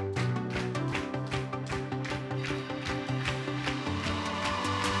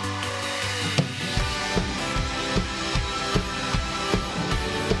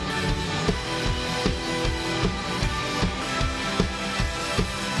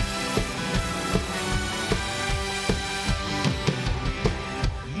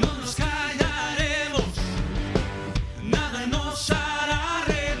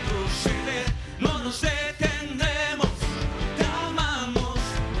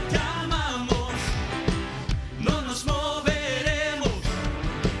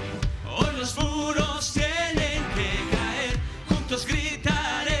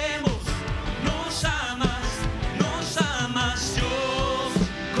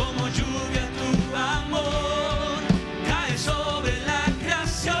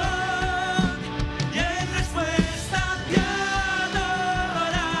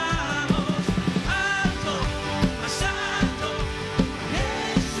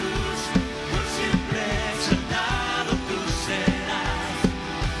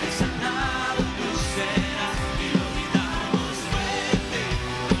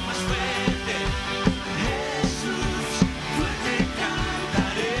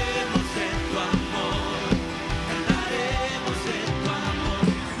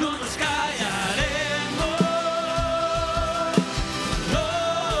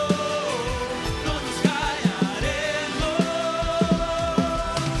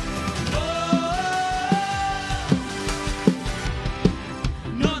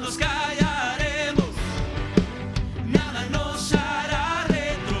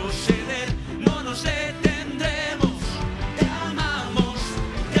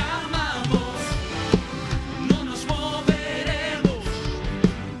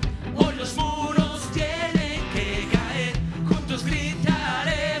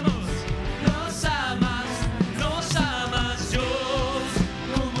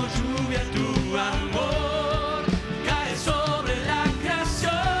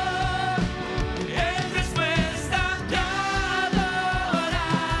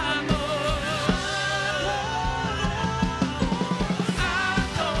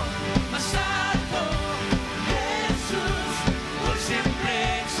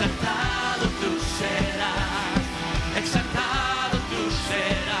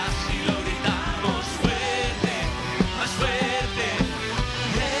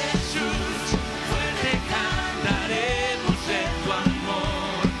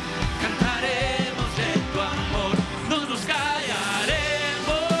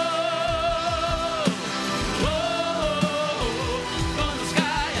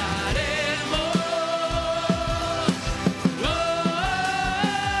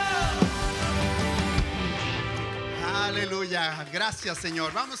 Gracias,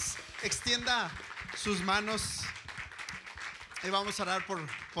 Señor. Vamos, extienda sus manos y vamos a orar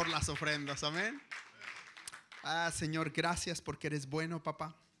por las ofrendas. Amén. Señor, gracias porque eres bueno,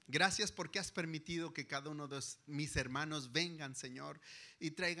 papá. Gracias porque has permitido que cada uno de mis hermanos vengan, Señor,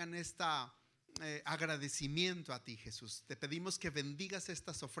 y traigan agradecimiento a ti, Jesús. Te pedimos que bendigas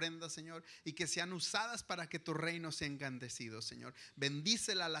estas ofrendas, Señor, y que sean usadas para que tu reino sea engrandecido, Señor.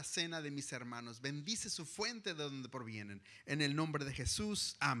 Bendícela la cena de mis hermanos. Bendice su fuente de donde provienen. En el nombre de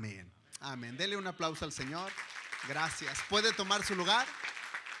Jesús, amén. Amén. Dele un aplauso al Señor. Gracias. Puede tomar su lugar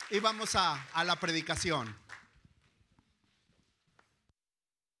y vamos a la predicación.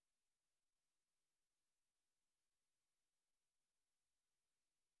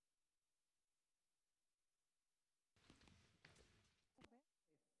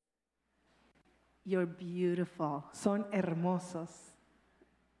 You're beautiful. Son hermosos.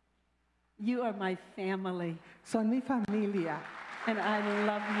 You are my family. Son mi familia. And I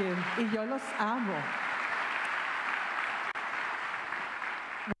love you. Y yo los amo.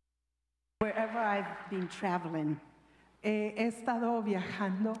 Wherever I've been traveling, he estado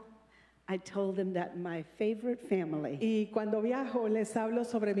viajando. I told them that my favorite family Y cuando viajo les hablo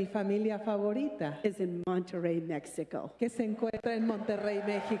sobre mi familia favorita, is in Monterrey, Mexico. que se encuentra en Monterrey,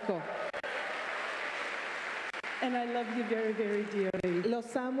 México. And I love you very, very dearly.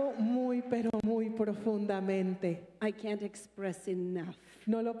 Los amo muy, pero muy profundamente. I can't express enough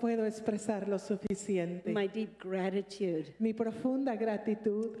No lo puedo expresar lo suficiente. my deep gratitude Mi profunda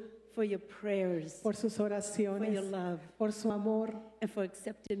gratitud for your prayers, por sus for oraciones, your love, por su amor and for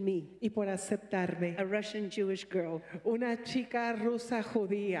accepting me, y por aceptarme. a Russian Jewish girl, Una chica rusa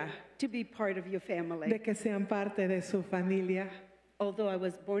judía, to be part of your family. de que sean parte de su familia. Although I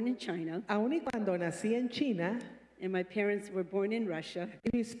was born in China Aun y cuando nací en China and my parents were born in Russia,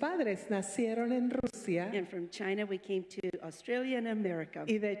 y mis padres nacieron en Rusia, and from China we came to Australia and America.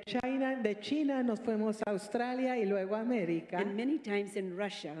 y de China nos fuimos a Australia y luego a América. And many times in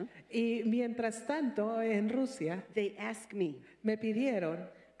Russia, Y mientras tanto en Rusia they ask me, me pidieron,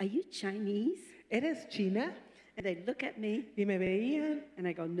 "Are you Chinese?" ¿eres china? And they look at me Y me veían and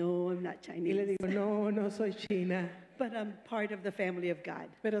I go, "No, I'm not y le Chinese, digo, no soy china, but I'm part of the family of God."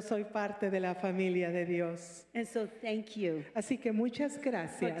 pero soy parte de la familia de Dios. And so thank you Así que muchas for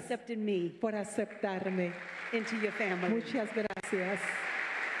gracias accepting me por aceptarme. into your family. Muchas gracias.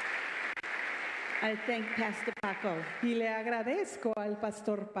 I thank Pastor Paco Y le agradezco al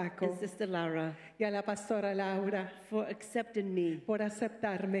pastor Paco and Sister Laura y a la pastora Laura for accepting me por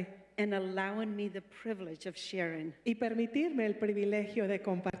aceptarme and allowing me the privilege of sharing. y permitirme el privilegio de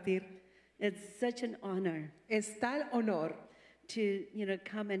compartir. It's such an honor Es tal honor to,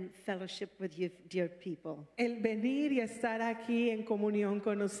 come and fellowship with you, dear people. el venir y estar aquí en comunión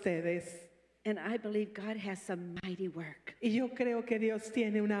con ustedes. And I believe God has some mighty work Y yo creo que Dios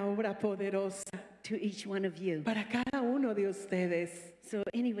tiene una obra poderosa to each one of you. para cada uno de ustedes. So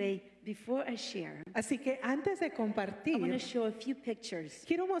anyway, before I share, Así que antes de I want to compartir, show a few pictures.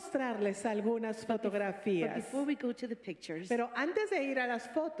 quiero mostrarles algunas But fotografías. before we go to the pictures, Pero antes de ir a las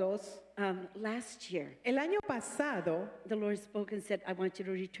fotos, last year, el año pasado, the Lord spoke and said, "I want you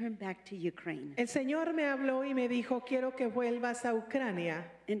to return back to Ukraine." el Señor me habló y me dijo, quiero que vuelvas a Ucrania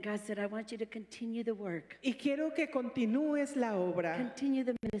And God said, "I want you to continue the work, y quiero que continúes la obra, continue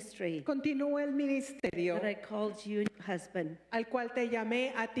the ministry continúe el ministerio that I called you and your husband." al cual te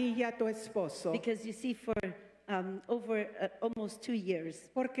llamé a ti y a tu esposo. Because you see, for over almost 2 years,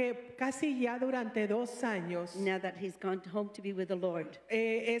 Porque casi ya durante 2 años, now that he's gone home to be with the Lord,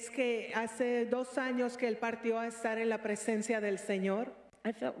 es que hace 2 años que él partió a estar en la presencia del Señor,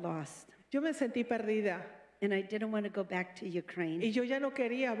 I felt lost. yo me sentí perdida And I didn't want to go back to Ukraine. y yo ya no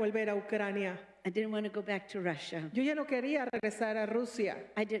quería volver a Ucrania. I didn't want to go back to Russia. Yo ya no quería regresar a Rusia.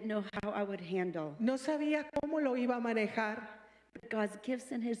 I didn't know how I would handle. No sabía cómo lo iba a manejar, But God's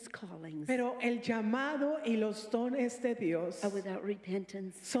gifts and his callings pero el llamado y los dones de Dios are without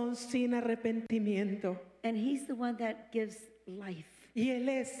repentance. son sin arrepentimiento. And he's the one that gives life. Y Él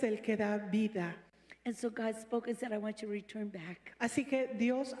es el que da vida. And so God spoke and said, "I want you to return back." Así que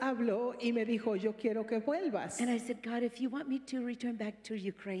Dios habló y me dijo, yo quiero que vuelvas. And I said, "God, if you want me to return back to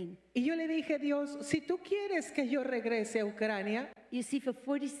Ukraine." Y yo le dije, Dios, si tú quieres que yo regrese a Ucrania, You see, for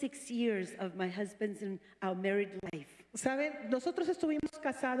 46 years of my husband's and our married life, ¿saben? Nosotros estuvimos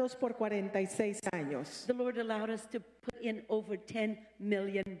casados por 46 años. the Lord allowed us to put in over 10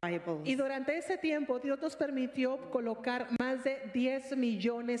 million Bibles. Y durante ese tiempo Dios nos permitió colocar más de 10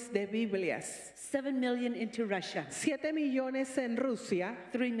 millones de Biblias. 7 million into Russia. 7 millones en Rusia.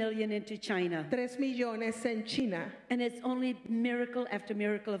 3 million into China. 3 millones en China. And it's only miracle after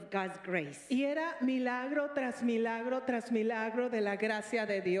miracle of God's grace. Y era milagro tras milagro tras milagro de la gracia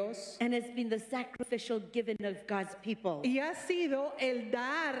de Dios. And it's been the sacrificial giving of God's people. Y ha sido el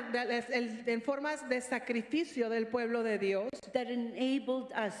dar en formas de sacrificio del pueblo de Dios that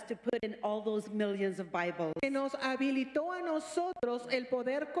enabled us to put in all those millions of Bibles. Que nos habilitó a nosotros el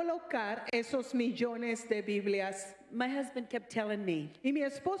poder colocar esos millones de Biblias. My husband kept telling me, y mi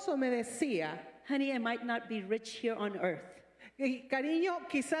esposo me decía, honey, I might not be rich here on earth. Cariño,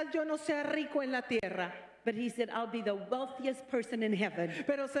 quizás yo no sea rico en la tierra. But he said, I'll be the wealthiest person in heaven.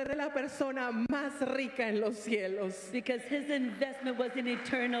 Pero seré la persona más rica en los cielos. Because his investment was in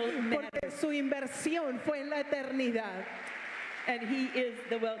eternal matters. Porque su inversión fue en la eternidad. And he is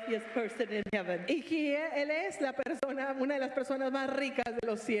the wealthiest person in heaven. Y él es la persona, una de las personas más ricas de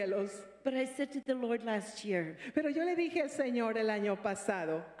los cielos. But I said to the Lord last year, pero yo le dije al Señor el año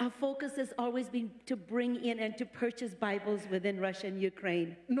pasado, our focus has always been to bring in and to purchase Bibles within Russia and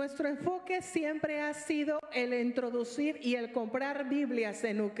Ukraine. Nuestro enfoque siempre ha sido el introducir y el comprar Biblias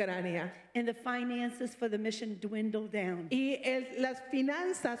en Ucrania. And the finances for the mission dwindled down. Y las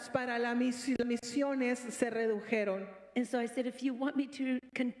finanzas para las misiones se redujeron. And so I said, if you want me to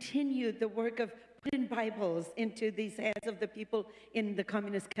continue the work of putting Bibles into these hands of the people in the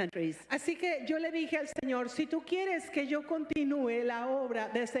communist countries. Así que yo le dije al Señor, si tú quieres que yo continúe la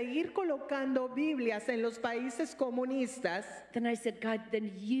obra de seguir colocando Biblias en los países comunistas, then I said, God,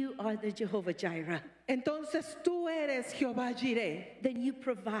 then you are the Jehovah Jireh. Entonces tú eres Jehová Jireh. Then you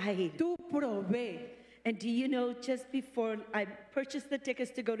provide. Tú provee. And do you know, just before I purchased the tickets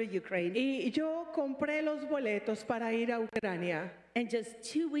to go to Ukraine, y yo compré los boletos para ir a Ucrania, and just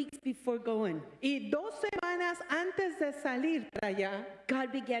 2 weeks before going, y 2 semanas antes de salir para allá,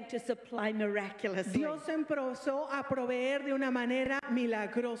 God began to supply miraculously. Dios empezó a proveer de una manera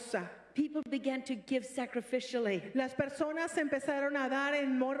milagrosa. People began to give sacrificially. Las personas empezaron a dar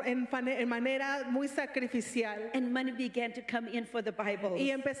en manera muy sacrificial. And money began to come in for the Bibles.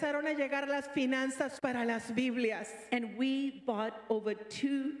 Y empezaron a llegar las finanzas para las Biblias. And we bought over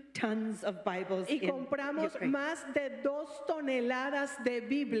 2 tons of Bibles. Y compramos más de 2 toneladas de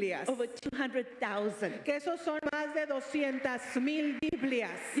Biblias. Over 200,000. Que esos son más de 200,000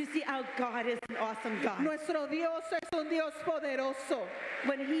 Biblias. You see, our God is an awesome God. Nuestro Dios es un Dios poderoso.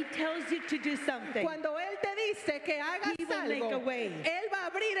 When He tells you to do something, cuando él te dice que hagas algo, él va a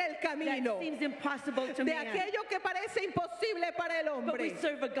abrir el camino de aquello que parece imposible para el hombre. But we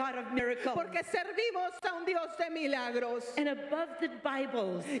serve a God of miracles. Porque servimos a un Dios de milagros. And above the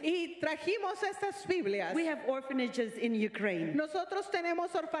Bibles, y trajimos estas Biblias. We have orphanages in Ukraine. Nosotros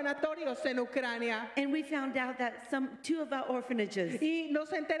tenemos orfanatorios en Ucrania. And we found out that 2 of our orphanages, y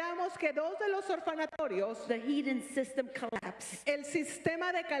nos enteramos que 2 de los orfanatorios, the heating system collapsed. El sistema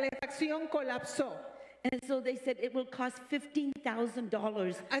de calefacción colapsó. And so they said it will cost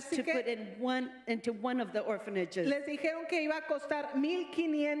 $15,000 to put into one of the orphanages. Les dijeron que iba a costar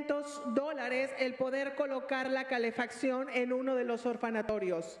 $1,500 el poder colocar la calefacción en uno de los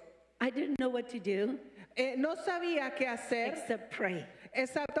orfanatorios. I didn't know what to do. No sabía qué hacer. Except pray.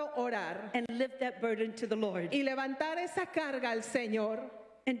 Excepto orar. And lift that burden to the Lord. Y levantar esa carga al Señor.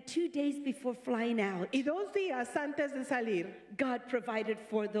 And 2 days before flying out, y 2 días antes de salir, God provided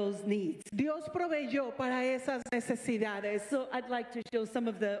for those needs. Dios proveyó para esas necesidades. So I'd like to show some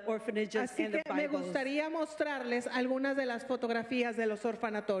of the orphanages Así and que the me Bibles. gustaría mostrarles algunas de las fotografías de los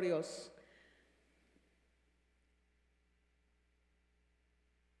orfanatorios.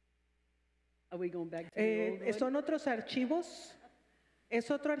 Are we going back to the old one? ¿Son otros archivos? Es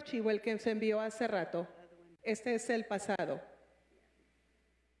otro archivo el que se envió hace rato. Este es el pasado.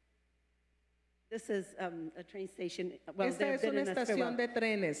 This is a train station. Well, Esta es una estación de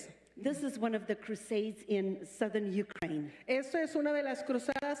trenes. This is one of the crusades in southern Ukraine. Esto es una de las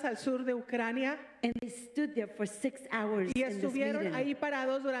cruzadas al sur de Ucrania. And they stood there for 6 hours y in this estuvieron meeting. ahí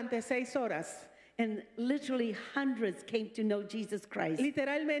parados durante 6 horas. And literally hundreds came to know Jesus Christ.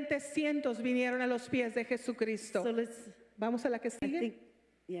 Literalmente cientos vinieron a los pies de Jesucristo. So let's, Vamos a la que sigue.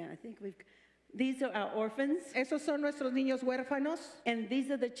 I think we've. These are our orphans. Esos son nuestros niños huérfanos. And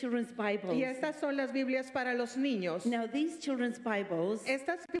these are the children's Bibles. Y estas son las Biblias para los niños. Now these children's Bibles,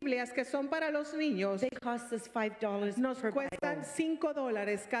 estas Biblias que son para los niños, they cost us $5 nos per cuestan Bible.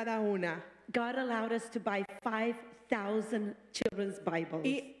 $5 cada una. God allowed us to buy 5 5,000 children's Bibles.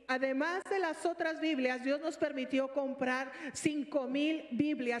 Y además de las otras Biblias, Dios nos permitió comprar 5,000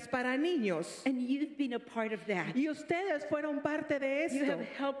 Biblias para niños. And you've been a part of that. Y ustedes fueron parte de You esto. have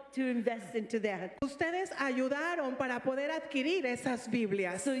helped to invest into that. Ustedes ayudaron para poder adquirir esas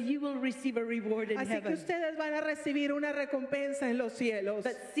Biblias. So you will receive a reward in Así que heaven. ustedes van a recibir una recompensa en los cielos.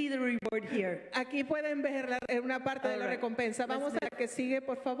 But see the reward here. Aquí pueden ver una parte de la All right. recompensa. Vamos a la que sigue,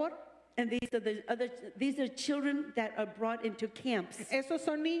 por favor. And these are children that are brought into camps. Esos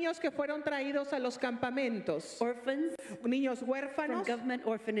son niños que fueron traídos a los campamentos. Orphans Niños from huérfanos government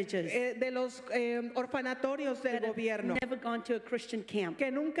orphanages de los orfanatorios del that have gobierno never gone to a Christian camp. que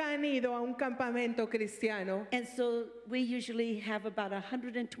nunca han ido a un campamento cristiano. And so we usually have about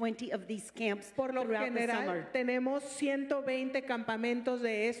 120 of these camps Por lo throughout the general, summer. tenemos 120 campamentos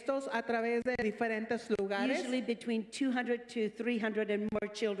de estos a través de diferentes lugares. Usually between 200 to 300 and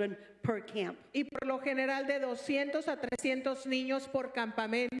more children per camp. Y por lo general de 200 a 300 niños por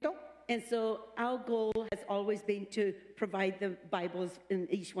campamento. And so our goal has always been to provide the Bibles in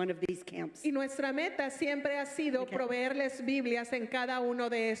each one of these camps. Y nuestra meta siempre ha sido proveerles Biblias en cada uno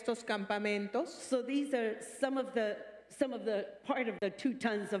de estos campamentos. So these are some of the part of the 2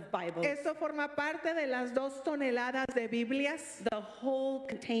 tons of Bibles. Esto forma parte de las 2 toneladas de Biblias. The whole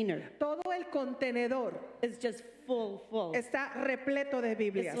container Todo el contenedor is just full. está repleto de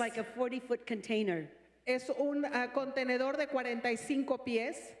Biblias. It's like a 40-foot container. Es un contenedor de 45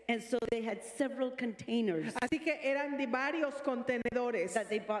 pies. And so they had several containers Así que eran de varios contenedores that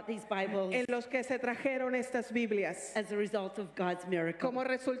they bought these Bibles en los que se trajeron estas Biblias as a result of God's miracle. como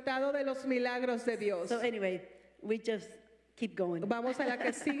resultado de los milagros de Dios. So anyway, we just keep going. Vamos a la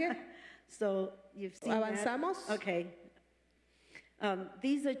que sigue. So you've seen Avanzamos. that? Okay.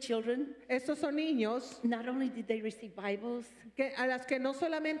 These are children. Estos son niños Not only did they receive Bibles, a las que no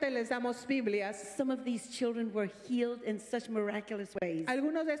solamente les damos Biblias, some of these children were healed in such miraculous ways.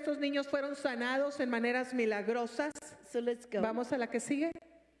 algunos de estos niños fueron sanados en maneras milagrosas. So let's go. Vamos a la que sigue.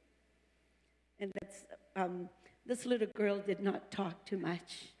 And that's this little girl did not talk too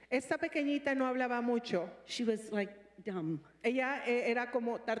much. Esta pequeñita no hablaba mucho. She was like dumb, Ella era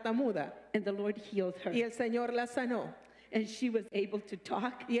como tartamuda and the Lord healed her. y el Señor la sanó. And she was able to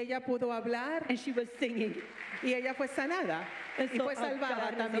talk, Y ella pudo hablar and she was singing. y ella fue sanada And y so fue our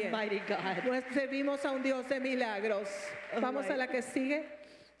salvada God is a también. mighty God. Pues servimos a un Dios de milagros. Vamos a la que sigue.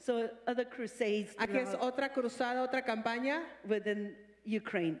 So other crusades Aquí es throughout otra cruzada, otra campaña within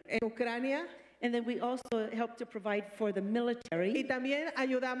Ukraine. en Ucrania. And then we also help to provide for the Y military. también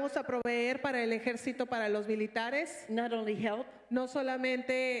ayudamos a proveer para el ejército, para los militares. Not only help, No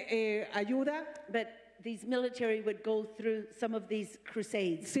solamente ayuda, but these military would go through some of these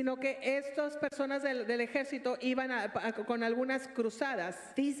crusades. sino que estas personas del ejército iban con algunas cruzadas.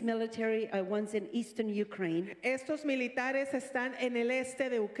 These military are ones in eastern Ukraine, Estos militares están en el este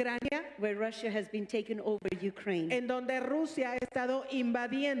de Ucrania, where Russia has been taken over Ukraine. en donde Rusia ha estado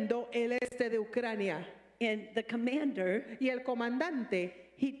invadiendo el este de Ucrania. And the commander, Y el comandante,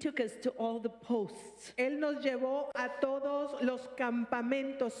 he took us to all the posts él nos llevó a todos los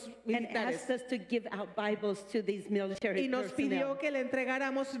campamentos and militares. asked us to give out Bibles to these military Y nos personnel. pidió que le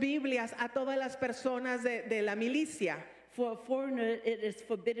entregáramos Biblias a todas las personas de la milicia. For a foreigner, it is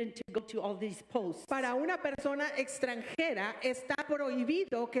forbidden to go to all these posts. Para una persona extranjera está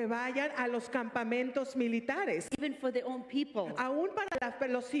prohibido que vayan a los campamentos militares, Even for their own people, aún para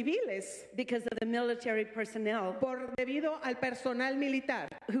los civiles, because of the military personnel debido al personal militar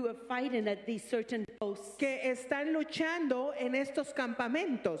who are fighting at these certain posts. que están luchando en estos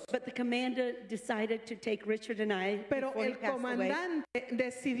campamentos. But the commander decided to take Richard and I Pero before he el passed away. comandante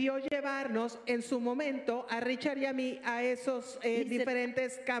decidió llevarnos en su momento a Richard y a mí a esos said,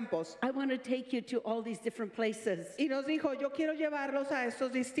 diferentes campos. I want to take you to all these different places. Y nos dijo, yo quiero llevarlos a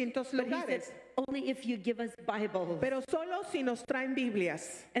estos distintos But he said, lugares, only if you give us Bibles. pero solo si nos traen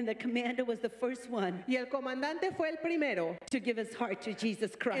Biblias. And the commander was the first one Y el comandante fue el primero to give his heart to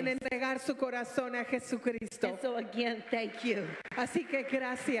Jesus en Christ. entregar su corazón a Jesucristo. And so again, thank you Así que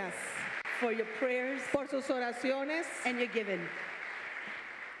gracias for your prayers por sus oraciones. and your giving.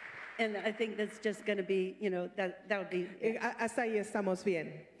 And I think that's just going to be, that'll be. Hasta ahí estamos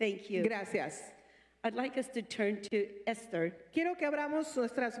bien. Thank you. Gracias. I'd like us to turn to Esther, Quiero que abramos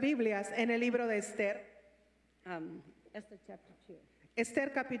nuestras Biblias en el libro de Esther, Esther chapter 2.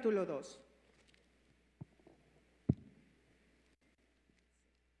 Esther capítulo 2.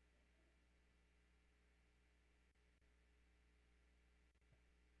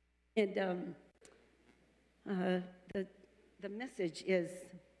 And the message is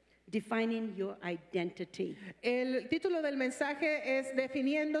defining your identity. El título del mensaje es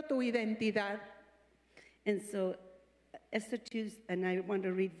Definiendo tu identidad. And so Esther 2, and I want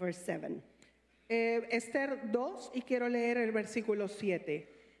to read verse 7. Esther 2, y quiero leer el versículo 7. It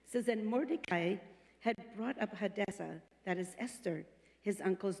says, and Mordecai had brought up Hadassah, that is Esther, his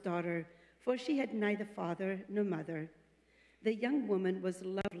uncle's daughter, for she had neither father nor mother. The young woman was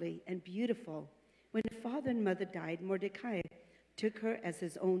lovely and beautiful. When her father and mother died, Mordecai took her as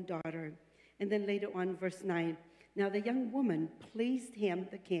his own daughter. And then later on, verse 9, now the young woman pleased him,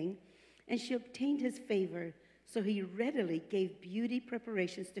 the king, and she obtained his favor. So he readily gave beauty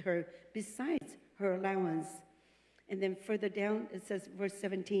preparations to her besides her allowance. And then further down, it says, verse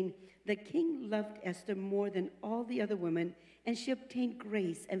 17, the king loved Esther more than all the other women, and she obtained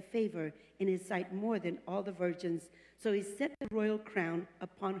grace and favor in his sight more than all the virgins. So he set the royal crown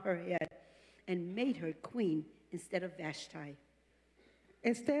upon her head and made her queen instead of Vashti.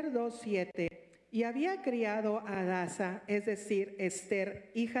 Esther 2:7. Y había criado a Hadassah, es decir, Esther,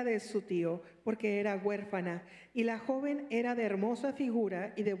 hija de su tío, porque era huérfana, y la joven era de hermosa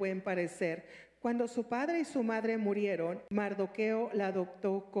figura y de buen parecer. Cuando su padre y su madre murieron, Mardoqueo la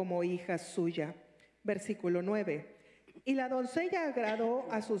adoptó como hija suya. Versículo 9. Y la doncella agradó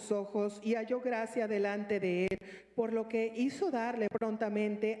a sus ojos y halló gracia delante de él, por lo que hizo darle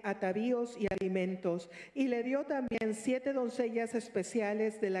prontamente atavíos y alimentos. Y le dio también 7 doncellas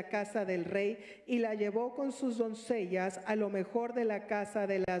especiales de la casa del rey, y la llevó con sus doncellas a lo mejor de la casa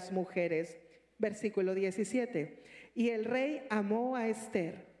de las mujeres. Versículo 17. Y el rey amó a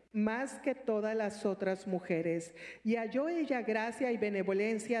Esther más que todas las otras mujeres, y halló ella gracia y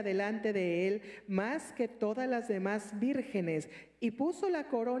benevolencia delante de él más que todas las demás vírgenes, y puso la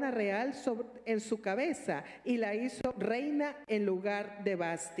corona real en su cabeza, y la hizo reina en lugar de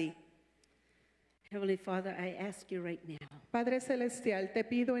Vasti. Heavenly Father, I ask you right now Padre Celestial, te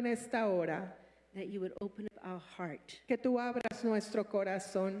pido en esta hora that you would open up our heart que tú abras nuestro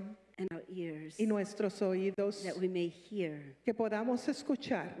corazón and our ears, y nuestros oídos, that we may hear que podamos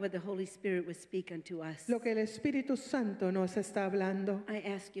escuchar what the Holy Spirit would speak unto us. lo que el Espíritu Santo nos está hablando. I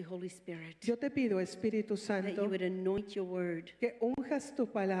ask you, Holy Spirit, Yo te pido, Espíritu that you Santo, would anoint your word. que unjas tu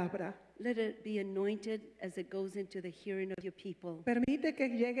palabra. Let it be anointed as it goes into the hearing of your people. Permite que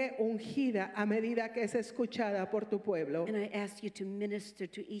llegue ungida a medida que es escuchada por tu pueblo. And I ask you to minister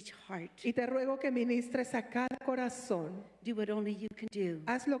to each heart. Y te ruego que ministres a cada corazón. Do what only you can do.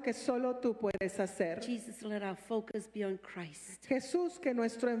 Haz lo que solo tú puedes hacer. Jesus, let our focus be on Christ. Jesús, que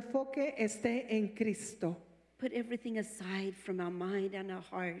nuestro enfoque esté en Cristo. Put everything aside from our mind and our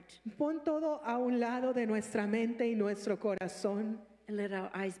heart. Pon todo a un lado de nuestra mente y nuestro corazón. And let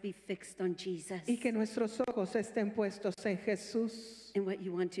our eyes be fixed on Jesus. Y que nuestros ojos estén puestos en Jesús. And what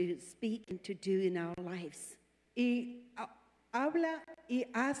you want to speak and to do in our lives. Y habla y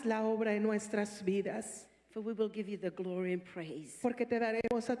haz la obra en nuestras vidas. For we will give you the glory and praise. Porque te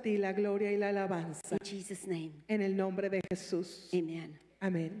daremos a ti la gloria y la alabanza. In Jesus' name. En el nombre de Jesús. Amen.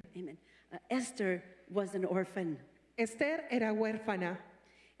 Amén. Amen. Esther was an orphan. Esther era huérfana.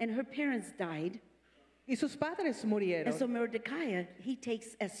 And her parents died. Y sus padres murieron. And so Mordecai, he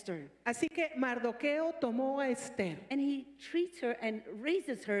takes Esther. Así que Mardoqueo tomó a Esther. And he treats her and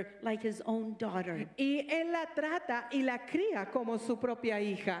raises her like his own daughter. Y él la trata y la cría como su propia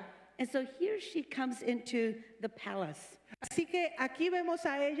hija. And so here she comes into the palace. Así que aquí vemos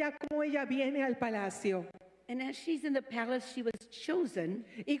a ella como ella viene al palacio. And as she's in the palace, she was chosen.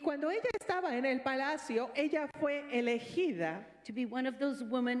 Y cuando ella estaba en el palacio, ella fue elegida to be one of those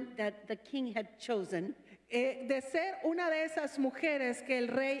women that the king had chosen. De ser una de esas mujeres que el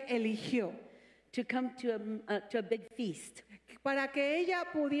rey eligió. To come to a big feast. Para que ella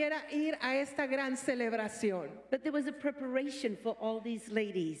pudiera ir a esta gran celebración. But there was a preparation for all these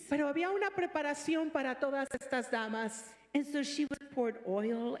ladies. Pero había una preparación para todas estas damas. And so she was poured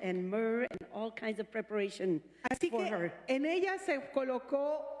oil and myrrh and all kinds of preparation for her. En ella se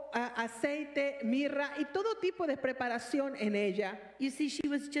colocó aceite, mirra y todo tipo de preparación en ella. You see, she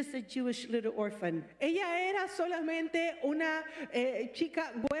was just a Jewish little orphan. Ella era solamente una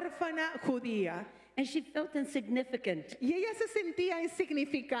chica huérfana judía. And she felt insignificant. Y ella se sentía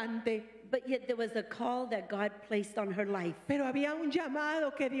insignificante. But yet there was a call that God placed on her life. Pero había un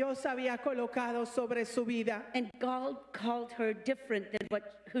llamado que Dios había colocado sobre su vida. And God called her different than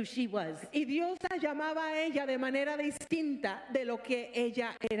who she was. Y Dios la llamaba a ella de manera distinta de lo que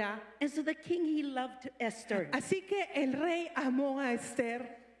ella era. And so the king, he loved Esther. Así que el rey amó a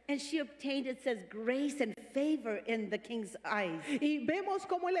Esther. And she obtained, it says, grace and favor in the king's eyes. Y vemos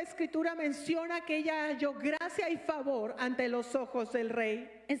cómo la escritura menciona que ella halló gracia y favor ante los ojos del rey.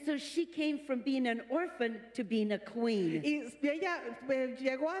 And so she came from being an orphan to being a queen. Y ella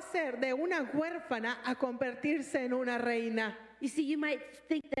llegó a ser de una huérfana a convertirse en una reina. You see, you might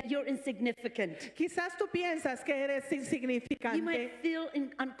think that you're insignificant. Quizás tú piensas que eres You insignificante. might feel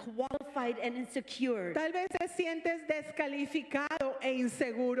unqualified and insecure. Tal vez te sientes descalificado e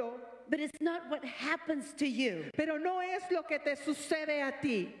inseguro. But it's not what happens to you. Pero no es lo que te sucede a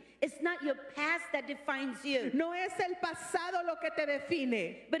ti. It's not your past that defines you. No es el pasado lo que te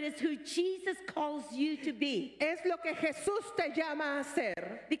define. But it's who Jesus calls you to be. Es lo que Jesús te llama a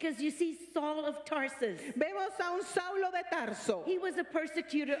ser. Because you see Saul of Tarsus. Vemos a un Saulo de Tarso, He was a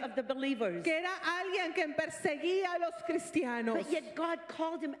persecutor of the believers. que era alguien que perseguía a los cristianos. But yet God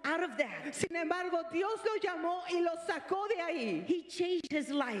called him out of that. Sin embargo, Dios lo llamó y lo sacó de ahí. He changed his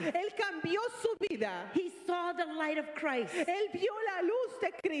life. Él cambió su vida. He saw the light of Christ. Él vio la luz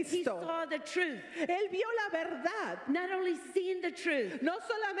de He Cristo. saw the truth. Él vio la verdad. Not only seeing the truth, No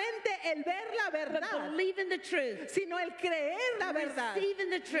solamente el ver la but verdad, believing the truth, sino el creer la verdad. receiving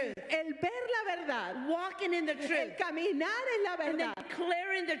the truth, El ver la verdad. walking in the El truth, caminar en la and then verdad.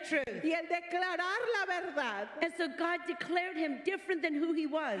 declaring the truth. Y el declarar la verdad. And so God declared him different than who he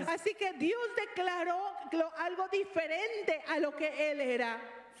was. Así que Dios declaró algo diferente a lo que él era.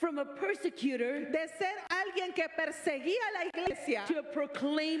 From a persecutor De ser alguien que perseguía a la iglesia to a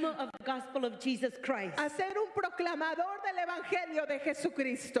proclaimer of the gospel of Jesus Christ. a ser un proclamador del evangelio de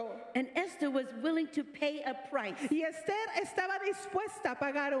Jesucristo. And Esther was willing to pay a price Y Esther estaba dispuesta a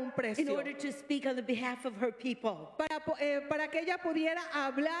pagar un in precio order to speak on the behalf of her people. para que ella pudiera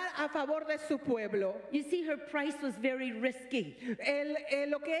hablar a favor de su pueblo. You see, her price was very risky.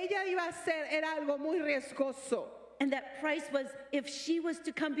 Lo que ella iba a hacer era algo muy riesgoso. And that price was if she was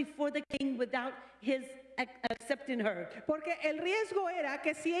to come before the king without his accepting her. Porque el riesgo era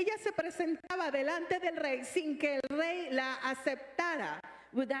que si ella se presentaba delante del rey sin que el rey la aceptara,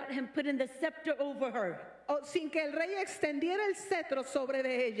 Without him putting the scepter over her, o sin que el rey extendiera el cetro sobre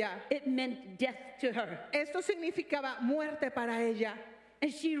de ella, it meant death to her. esto significaba muerte para ella.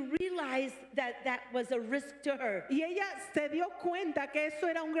 And she realized that that was a risk to her. Y ella se dio cuenta que eso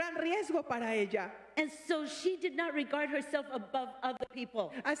era un gran riesgo para ella. And so she did not regard herself above other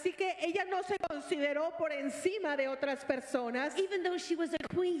people. Así que ella no se consideró por encima de otras personas, Even though she was a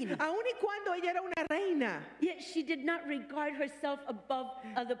queen, aun y cuando ella era una reina. yet she did not regard herself above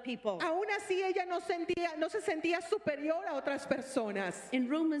other people. Aún así ella no se sentía superior a otras personas. In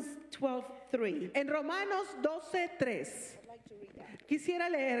Romans 12:3, En Romanos 12:3, quisiera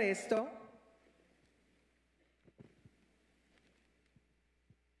leer esto.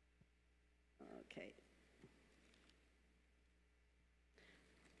 okay.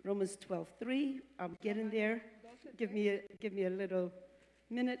 Romans 12:3, I'm getting there. Give me a little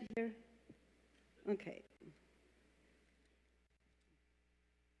minute here. Okay.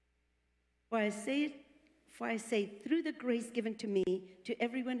 For I say, through the grace given to me, to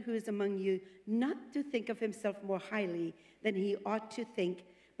everyone who is among you, not to think of himself more highly than he ought to think,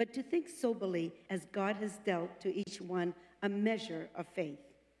 but to think soberly, as God has dealt to each one a measure of faith.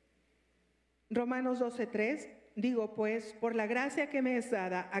 Romanos 12:3, digo pues, por la gracia que me es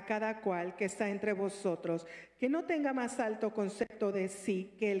dada a cada cual que está entre vosotros, que no tenga más alto concepto de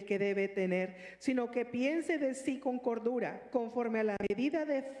sí que el que debe tener, sino que piense de sí con cordura, conforme a la medida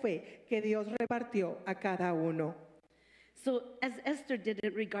de fe que Dios repartió a cada uno. So as Esther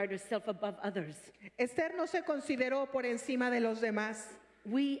didn't regard herself above others, Esther no se consideró por encima de los demás.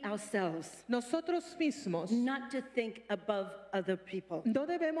 we ourselves, Nosotros mismos not to think above other people, no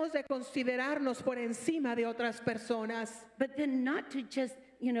debemos de considerarnos por encima de otras personas, but then not to just,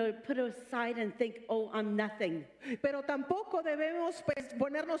 put aside and think, oh, I'm nothing. pero tampoco debemos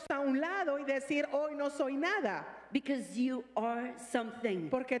ponernos a un lado y decir, hoy no soy nada, Because you are something.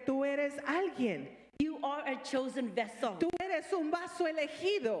 porque tú eres alguien. You are a chosen vessel. Tú eres un vaso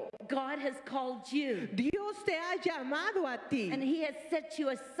elegido. God has called you, Dios te ha llamado a ti and He has set you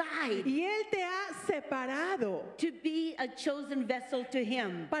aside y Él te ha separado to be a chosen vessel to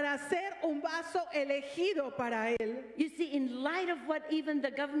Him. para ser un vaso elegido para Él. You see, in light of what even the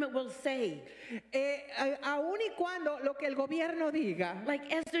government will say, Aun y cuando lo que el gobierno diga,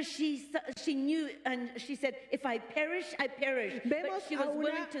 like Esther, she knew and she said, if I perish, I perish. But Vemos she a was una-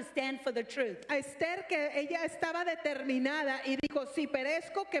 willing to stand for the truth. a Esther que ella estaba determinada y dijo, si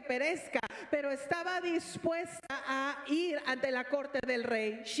perezco, que perezca, pero estaba dispuesta a ir ante la corte del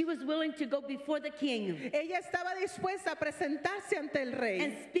rey. She was willing to go before the king Ella estaba dispuesta a presentarse ante el and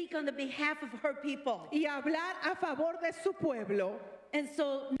rey speak on the behalf of her people. y hablar a favor de su pueblo. And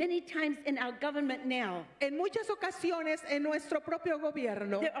so many times in our government now, En muchas ocasiones en nuestro propio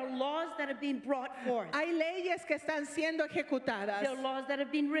gobierno there are laws that are being brought forth. hay leyes que están siendo ejecutadas. There are laws that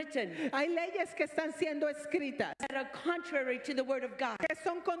have been written Hay leyes que están siendo escritas that are contrary to the word of God. que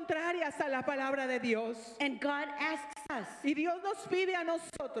son contrarias a la palabra de Dios. And God asks us Y Dios nos pide a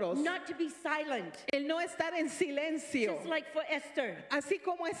nosotros not to be silent, el no estar en silencio, just like for Esther, así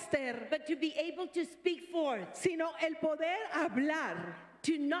como Esther, but to be able to speak forth, sino el poder hablar,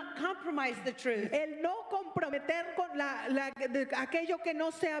 to not compromise the truth, el no comprometer con aquello que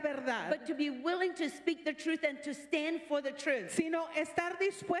no sea verdad, but to be willing to speak the truth and to stand for the truth. sino estar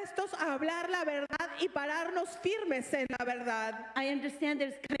dispuestos a hablar la verdad y pararnos firmes en la verdad. I understand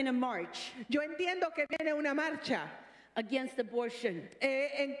there's coming a march Yo entiendo que viene una marcha against abortion,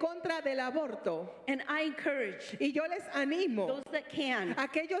 en contra del aborto, and I encourage y yo les animo those that can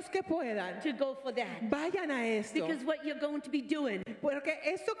aquellos que puedan, to go for that. vayan a esto, Because what you're going to be doing, porque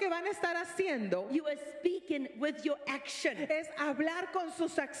esto que van a estar haciendo you are speaking with your action, es hablar con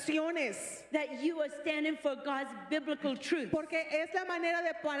sus acciones, that you are standing for God's biblical truth, porque es la manera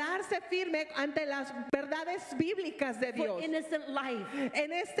de pararse firme ante las verdades bíblicas de for Dios innocent life,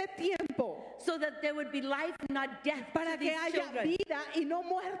 en este tiempo, so that there would be life, not death, para to que these haya children. vida y no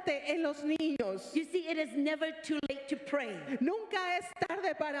muerte en los niños. You see, it is never too late to pray. Nunca es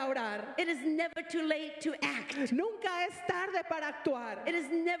tarde para orar, It is never too late to act. nunca es tarde para actuar, It is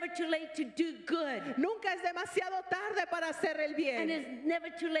never too late to do good. nunca es demasiado tarde para hacer el And bien, it's never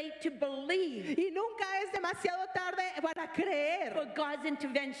too late to believe y nunca es demasiado tarde para for creer God's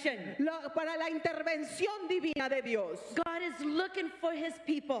intervention. para la intervención divina de Dios. God is looking for his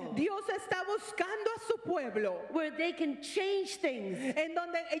people Dios está buscando a su pueblo where they can change things, en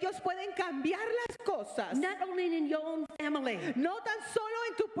donde ellos pueden cambiar las cosas, not only in your own family, no tan solo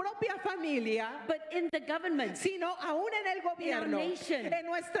en tu propia familia, but in the government. sino aún en el gobierno, nation. en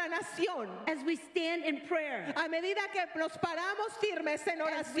nuestra nación. As we stand in prayer, A medida que nos paramos firmes en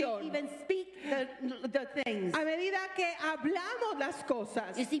as we oración, even speak the things. a medida que hablamos las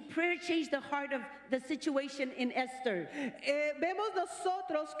cosas, You see, prayer changed the heart of the situation in Esther. vemos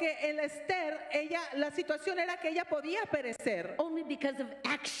nosotros que en Esther, la situación era que ella podía perecer Only because of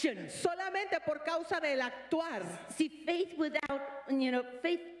action. solamente por causa del actuar. See, faith without,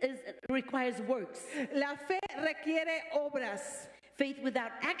 faith requires works. La fe requiere obras. Faith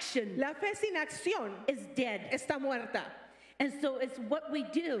without action La fe sin acción is dead. está muerta. And so it's what we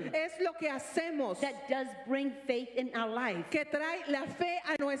do Es lo que hacemos that does bring faith in our life. que trae la fe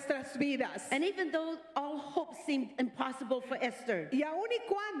a nuestras vidas. And even though all hope seemed impossible for Esther, Y aun y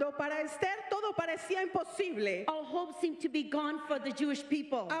cuando para Esther todo parecía imposible, all hope seemed to be gone for the Jewish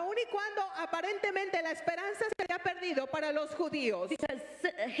people. aun y cuando aparentemente la esperanza se había perdido para los judíos, Because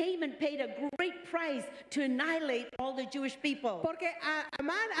Haman paid a great price to annihilate all the Jewish people. porque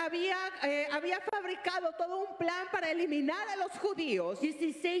Amán había fabricado todo un plan para eliminar a los judíos. You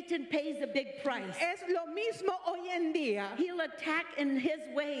see, Satan pays a big price. Es lo mismo hoy en día. He'll attack in his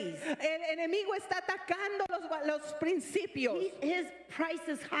ways. El enemigo está atacando los principios. His price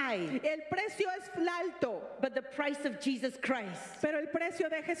is high, El precio es alto, but the price of Jesus Christ pero el precio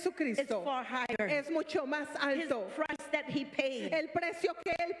de is Jesucristo far higher. es mucho más His alto. price that he paid El precio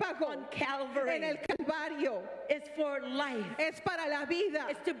que él pagó on Calvary en el Calvario is for life. es para la vida,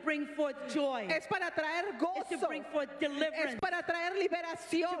 It's to bring forth joy. es para traer It's to gozo, bring forth es deliverance. para traer To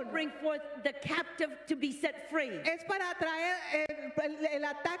liberación, bring forth the captive to be set free. es para traer el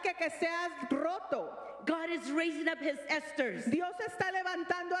ataque que sea roto. God is raising up his Esthers. Dios está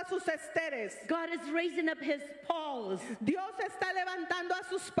levantando a sus Esteres. God is raising up his Pauls. Dios está levantando a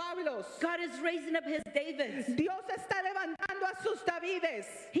sus Pablos. God is raising up his Davids. Dios está levantando a sus Davides.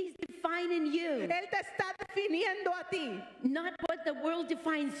 He's defining you, Él te está definiendo a ti, not what the world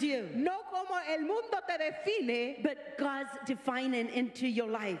defines you, no como el mundo te define, but God's defining into your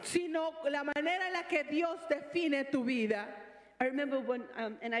life. sino la manera en la que Dios define tu vida. I remember when,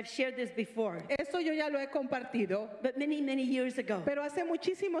 and I've shared this before, Eso yo ya lo he compartido, but many, many years ago, pero hace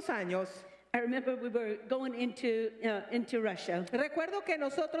muchísimos años. I remember we were going into Russia, Recuerdo que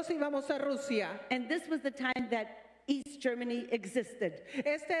nosotros íbamos a Rusia. and this was the time that East Germany existed.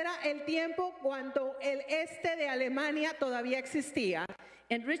 Este era el tiempo cuando el este de Alemania todavía existía.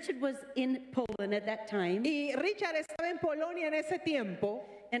 And Richard was in Poland at that time, Y Richard estaba en Polonia en ese tiempo.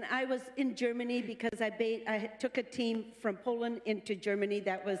 And I was in Germany because I took a team from Poland into Germany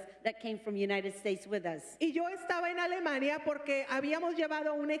that came from United States with us. Y yo estaba en Alemania porque habíamos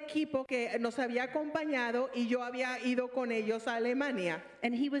llevado un equipo que nos había acompañado y yo había ido con ellos a Alemania.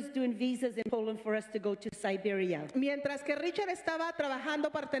 And he was doing visas in Poland for us to go to Siberia. Mientras que Richard estaba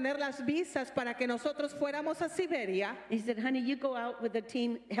trabajando para tener las visas para que nosotros fuéramos a Siberia. He said, honey, you go out with the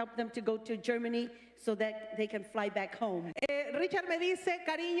team, help them to go to Germany so that they can fly back home. Richard me dice,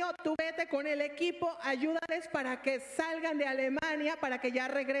 cariño, tú vete con el equipo, ayúdales para que salgan de Alemania, para que ya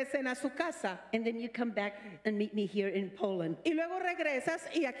regresen a su casa. And then you come back and meet me here in Poland. Y luego regresas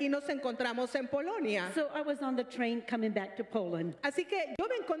y aquí nos encontramos en Polonia. So I was on the train coming back to Poland. Así que yo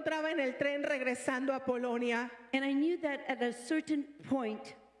me encontraba en el tren regresando a Polonia. And I knew that at a certain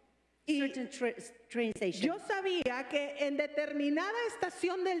point, certain train station, yo sabía que en determinada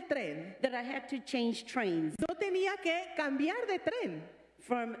estación del tren, that I had to change trains. yo tenía que cambiar de tren.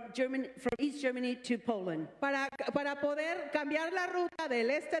 From East Germany to Poland. Para poder cambiar la ruta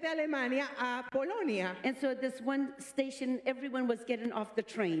del este de Alemania a Polonia. And so at this one station, everyone was getting off the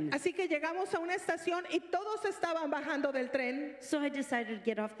train. Así que llegamos a una estación y todos estaban bajando del tren. So I decided to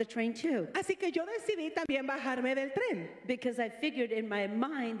get off the train too. Así que yo decidí también bajarme del tren. Because I figured in my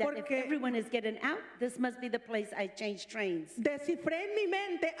mind that if everyone is getting out, this must be the place I change trains. Descifré en mi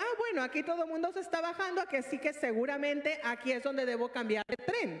mente, bueno, aquí todo el mundo se está bajando, así que seguramente aquí es donde debo cambiar de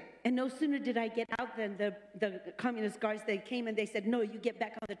tren. And no sooner did I get out than the communist guards, they came and they said, no, you get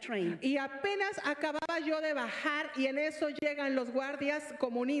back on the train. Y apenas acababa yo de bajar y en eso llegan los guardias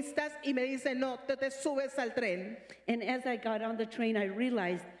comunistas y me dicen, no, te subes al tren. And as I got on the train, I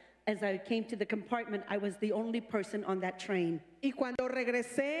realized as I came to the compartment, I was the only person on that train. Y cuando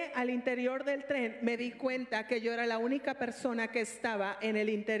regresé al interior del tren, me di cuenta que yo era la única persona que estaba en el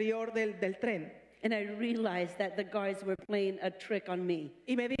interior del tren. And I realized that the guards were playing a trick on me.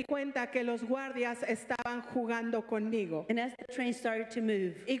 Y me di cuenta que los guardias estaban jugando conmigo. And as the train started to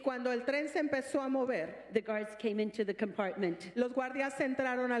move, y cuando el tren se empezó a mover, the guards came into the compartment. Los guardias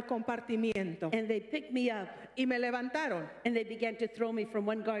entraron al compartimiento. And they picked me up. Y me levantaron. And they began to throw me from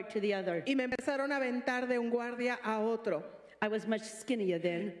one guard to the other. Y me empezaron a aventar de un guardia a otro. I was much skinnier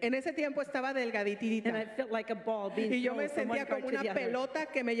then. En ese tiempo estaba delgaditita. And I felt like a ball being y yo me thrown from sentía one guard como to una the other.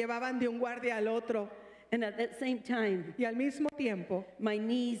 pelota que me llevaban de un guardia al otro. And at that same time, y al mismo tiempo, my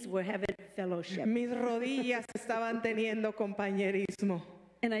knees were having fellowship. Mis rodillas estaban teniendo compañerismo.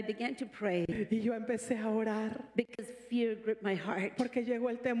 And I began to pray. Y yo empecé a orar. Because fear gripped my heart. Porque llegó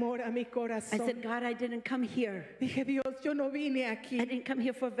el temor a mi corazón. I said, God, I didn't come here. Dije, Dios, yo no vine aquí. I didn't come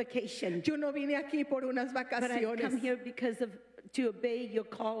here for vacation. Yo no vine aquí por unas vacaciones. But I come here because to obey your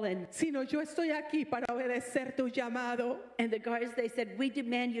calling. Sino yo estoy aquí para obedecer tu llamado. And the guards, they said, we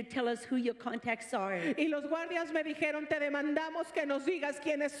demand you tell us who your contacts are. Y los guardias me dijeron, te demandamos que nos digas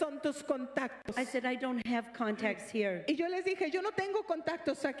quiénes son tus contactos. I said, I don't have contacts here. Y yo les dije, yo no tengo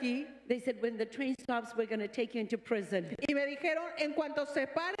contactos aquí. They said, when the train stops, we're going to take you into prison. Y me dijeron, en cuanto se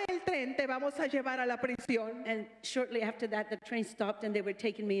pare el tren, te vamos a llevar a la prisión. And shortly after that, the train stopped and they were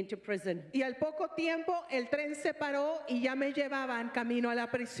taking me into prison. Y al poco tiempo, el tren se paró y ya me llevaban camino a la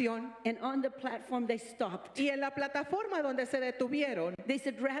prisión. And on the platform, they stopped. Y en la plataforma donde se detuvieron, they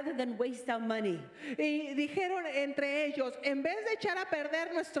said, rather than waste our money, y dijeron entre ellos, en vez de echar a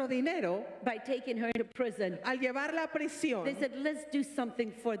perder nuestro dinero, by taking her into prison, al llevarla a prisión, they said, let's do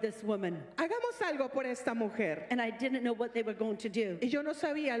something for this woman. Hagamos algo por esta mujer. And I didn't know what they were going to do. Y yo no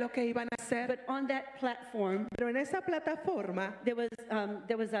sabía lo que iban a hacer. But on that platform, pero en esa plataforma, there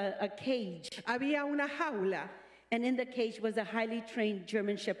was a cage. Había una jaula. And in the cage was a highly trained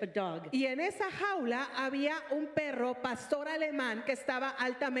German Shepherd dog. Y en esa jaula había un perro pastor alemán que estaba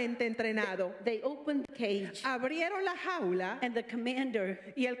altamente entrenado. They opened the cage. Abrieron la jaula. And the commander,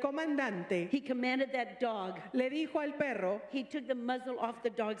 y el comandante, he commanded that dog. Le dijo al perro. He took the muzzle off the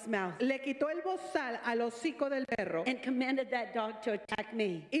dog's mouth. Le quitó el bozal al hocico del perro. And commanded that dog to attack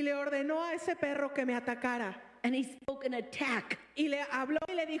me. Y le ordenó a ese perro que me atacara. And he spoke an attack. Y le habló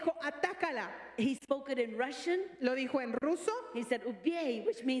y le dijo, atácala. He spoke it in Russian. Lo dijo en ruso. He said, ubey,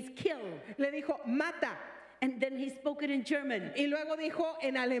 which means kill. Le dijo, mata. And then he spoke it in German. Y luego dijo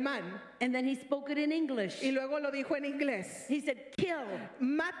en alemán. And then he spoke it in English. Y luego lo dijo en inglés. He said, kill.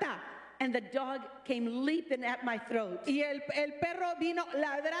 Mata. And the dog came leaping at my throat. Y el perro vino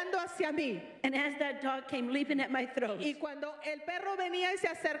ladrando hacia mí. And as that dog came leaping at my throat, Y cuando el perro venía y se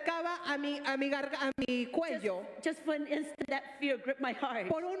acercaba a mi cuello, just for an instant, that fear gripped my heart.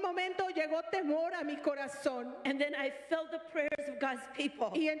 por un momento llegó temor a mi corazón. And then I felt the prayers of God's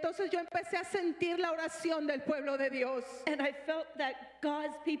people. Y entonces yo empecé a sentir la oración del pueblo de Dios. And I felt that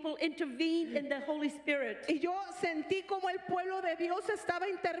God's people intervened in the Holy Spirit. Y yo sentí como el pueblo de Dios estaba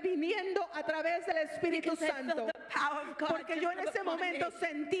interviniendo a través del Espíritu Because I felt Santo. the power of God Porque yo en just ese upon momento me.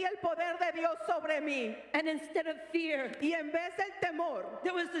 sentí el poder de Dios sobre mí. And instead of fear, Y en vez del temor,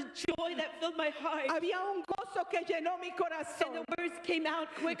 there was a joy that filled my heart. había un gozo que llenó mi And corazón. the words came out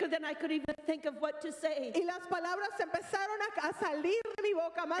quicker than I could even think of what to say. Y las palabras empezaron a salir de mi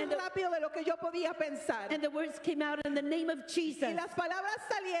boca más rápido de lo que yo podía pensar. And the words came out in the name of Jesus. Y las palabras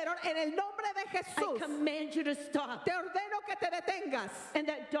salieron en el nombre de I Jesús. command you to stop. Te ordeno que te detengas. And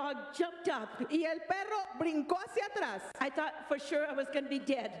that dog jumped up. Y el perro brincó hacia atrás. I thought for sure I was going to be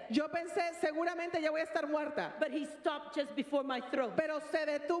dead. Yo pensé, seguramente ya voy a estar muerta. But he stopped just before my throat. Pero se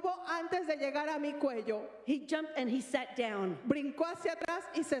detuvo antes de llegar a mi cuello. He jumped and he sat down. Brincó hacia atrás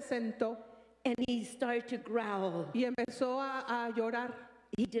y se sentó. And he started to growl. Y empezó a llorar.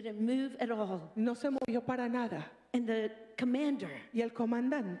 He didn't move at all. No se movió para nada. And the commander, Y el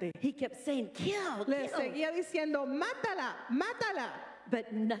comandante he kept saying, kill, le kill. seguía diciendo, mátala, mátala.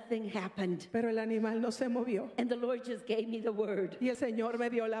 But nothing happened. Pero el animal no se movió. And the Lord just gave me the word. Y el Señor me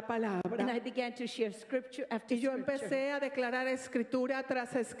dio la And palabra. I began to share scripture after Y yo scripture. empecé a declarar escritura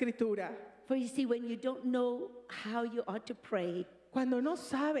tras escritura. For you see, when you don't know how you ought to pray, Cuando no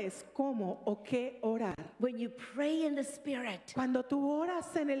sabes cómo o qué orar, when you pray in the Spirit, cuando tú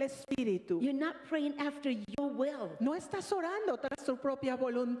oras en el Espíritu, you're not praying after your will, no estás orando tras tu propia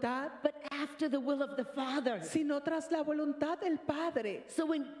voluntad, but after the will of the Father. sino tras la voluntad del Padre. So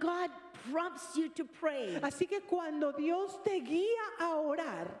when God prompts you to pray, Así que cuando Dios te guía a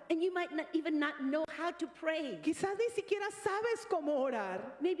orar, and you might not even not know how to pray, quizás ni siquiera sabes cómo orar.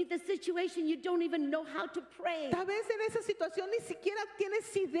 maybe the situation you don't even know how to pray. Tal vez en esa situación ni siquiera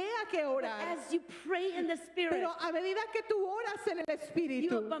tienes idea que But orar. as you pray in the Spirit, Pero a medida que tú oras en el you are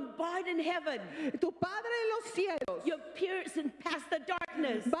Espíritu, bombarding heaven. tu Padre en los cielos You're piercing past the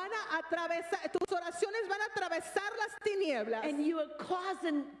darkness. van a atravesar, tus oraciones van a atravesar las tinieblas And you are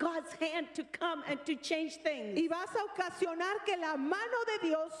causing God's hand to come and to change things. y vas a ocasionar que la mano de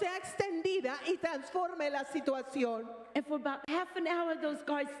Dios sea extendida y transforme la situación. And for about half an hour, those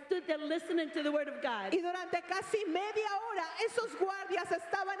guards stood there listening to the word of God. Y durante casi media hora esos guardias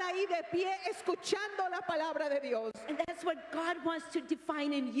estaban ahí de pie escuchando la palabra de Dios. And that's what God wants to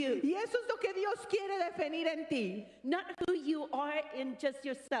define in you. Y eso es lo que Dios quiere definir en ti. Not who you are in just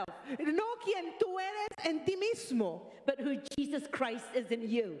yourself, No quien tú eres en ti mismo, but who Jesus Christ is in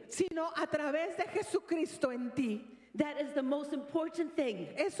you. sino a través de Jesucristo en ti. That is the most important thing.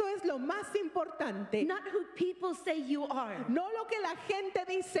 Eso es lo más importante. Not who people say you are, No lo que la gente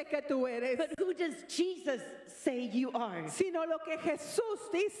dice que tú eres, but who does Jesus say you are. sino lo que Jesús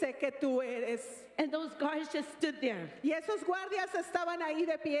dice que tú eres. And those guards just stood there. Y esos guardias estaban ahí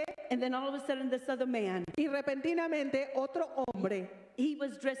de pie And then all of a sudden, this other man, y repentinamente otro hombre he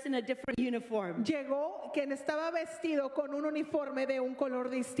was dressed in a different uniform. llegó, quien estaba vestido con un uniforme de un color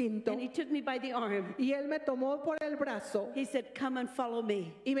distinto. And he took me by the arm. Y él me tomó por el brazo He said, come and follow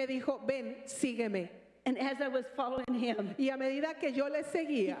me. y me dijo, ven, sígueme. And as I was following him, Y a medida que yo le he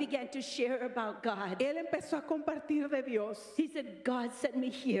seguía, began to share about God. él empezó a compartir de Dios. He said, God sent me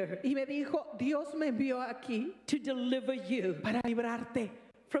here Y me dijo, Dios me envió aquí to deliver you para librarte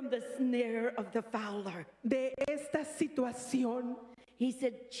from the snare of the fowler. de esta situación. He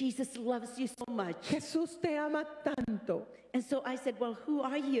said, Jesus loves you so much. Jesús te ama tanto. And so I said, well, who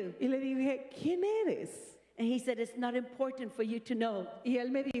are you? Y le dije, ¿quién eres? And he said, it's not important for you to know. Y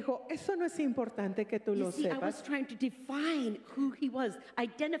él me dijo, eso no es importante que tú You lo see, I was sepas. trying to define who he was,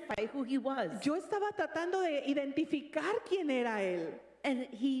 identify who he was. Yo estaba tratando de identificar quién era él. And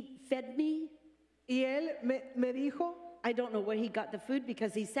he fed me. Y él me dijo, I don't know where he got the food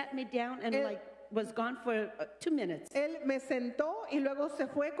because he sat me down and Él- was gone for 2 minutes. él me sentó y luego se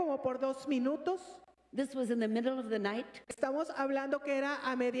fue como por 2 minutos. This was in the middle of the night. Estamos hablando que era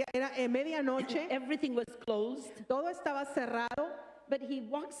en medianoche. Everything was closed. Todo estaba cerrado. but he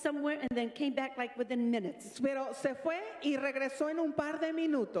walked somewhere and then came back like within minutes. Pero se fue y regresó en un par de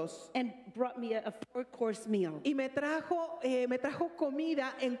minutos. And brought me a 4-course meal. Y me trajo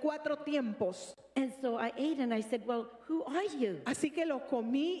comida en 4 tiempos. And so I ate and I said, well, who are you? Así que lo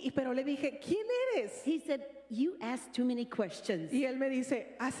comí, pero le dije, ¿quién eres? He said, you ask too many questions. Y él me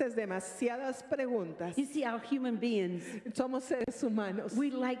dice, haces demasiadas preguntas. You see, our human beings, somos seres humanos.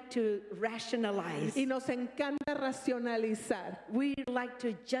 We like to rationalize. Y nos encanta racionalizar. We like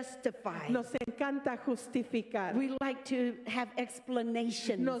to justify. Nos encanta justificar. We like to have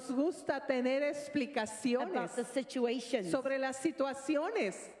explanations. Nos gusta tener explicaciones about the situations. Sobre las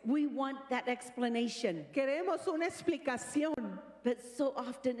situaciones. We want that explanation. Queremos una explicación. But so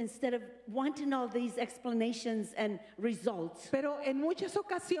often, instead of wanting all these explanations and results, pero en muchas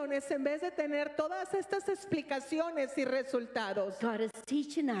ocasiones, en vez de tener todas estas explicaciones y resultados, God is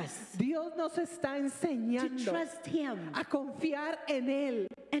teaching us Dios nos está enseñando to trust Him, a confiar en Él,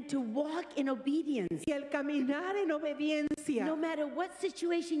 and to walk in obedience, y el caminar en obediencia. No matter what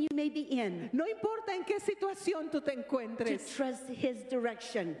situation you may be in, no importa en qué situación tú te encuentres, to trust His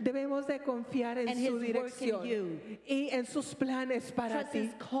direction. Debemos de confiar en su dirección y en sus planes para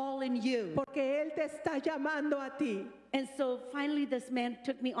ti, porque Él te está llamando a ti. And so finally this man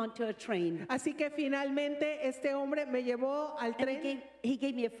took me onto a train. Así que finalmente este hombre me llevó al tren. He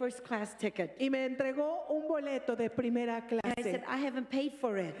gave me a first class ticket. Y me entregó un boleto de primera clase. And I said, I haven't paid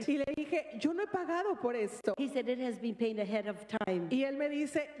for it. Y le dije, yo no he pagado por esto. He said, it has been paid ahead of time. Y él me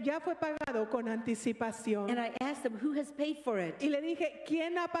dice, ya fue pagado con anticipación. And I asked him, who has paid for it? Y le dije,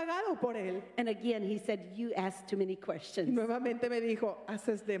 ¿quién ha pagado por él? And again he said, you asked too many questions. Y nuevamente me dijo,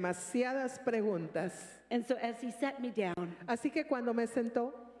 haces demasiadas preguntas. And so as he sat me down, así que cuando me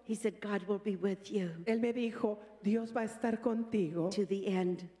sentó, he said, God will be with you. Él me dijo, Dios va a estar contigo to the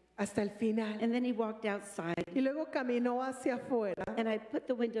end. Hasta el final. And then he walked outside. Y luego caminó hacia afuera. And I put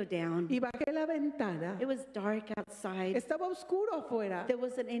the window down. Y bajé la ventana. It was dark outside. Estaba oscuro afuera. There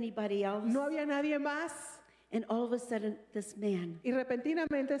wasn't anybody else. No había nadie más. And all of a sudden, this man, y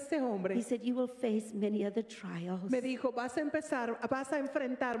repentinamente este hombre, he said, you will face many other trials. Me dijo, vas a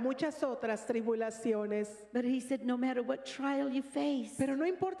enfrentar muchas otras tribulaciones. But he said, no matter what trial you face, pero no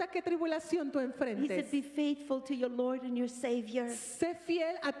importa qué tribulación tú enfrentes. He said, be faithful to your Lord and your Savior. Sé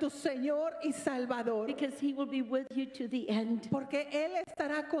fiel a tu Señor y Salvador. Because He will be with you to the end. Porque Él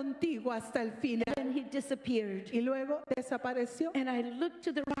estará contigo hasta el final. And he disappeared. Y luego desapareció. And I looked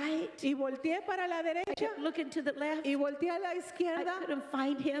to the right. Y volteé para la derecha. To the left. Y volteé a la izquierda. I couldn't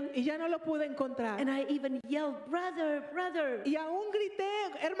find him. Y ya no lo pude encontrar. And I even yelled, brother, brother. Y aún grité,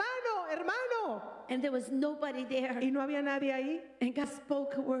 hermano, hermano. And there was nobody there. Y no había nadie ahí. And God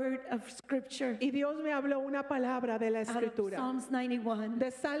spoke a word of scripture. Y Dios me habló una palabra de la escritura. Out of Psalms 91.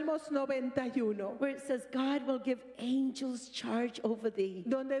 De Salmos 91. Where it says, God will give angels charge over thee.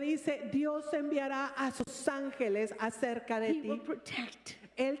 Donde dice, Dios enviará a sus ángeles acerca de He ti. will protect.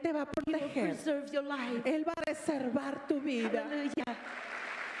 Él te va a proteger. Él va a reservar tu vida. Aleluya.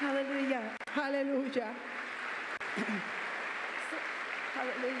 Aleluya. Aleluya.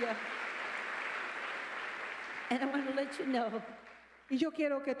 Aleluya. And I want to let you know y yo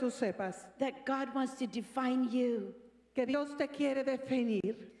quiero que tú sepas that God wants to define you. Que Dios te quiere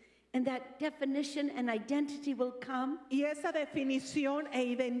definir. And that definition and identity will come. Y esa definición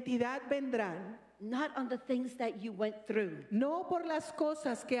e identidad vendrán. Not on the things that you went through. No por las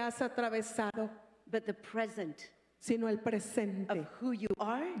cosas que has atravesado. But the present. Sino el presente. Of who you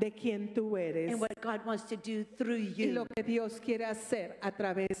are. De quien tú eres. And what God wants to do through you. Y lo que Dios quiere hacer a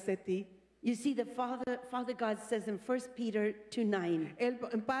través de ti. You see, the Father God says in 1 Peter 2:9.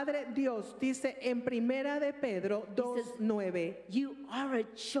 El Padre Dios dice en Primera de Pedro 2:9. You are a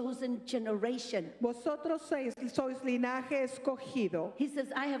chosen generation. Vosotros sois linaje escogido. He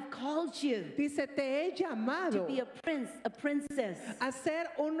says, I have called you. Dice, te he llamado. To be a prince, a princess. A ser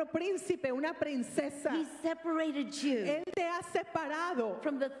un príncipe, una princesa. He separated you. Él te ha separado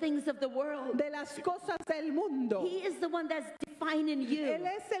from the things of the world. De las cosas del mundo. He is the one that's defining you. Él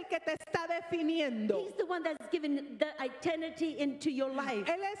es el que te está definiendo. He's the one that's given the identity into your life.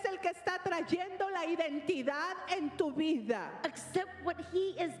 Él es el que está trayendo la identidad en tu vida. Accept what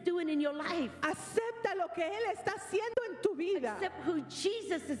He is doing in your life. Acepta lo que Él está haciendo en tu vida. Accept who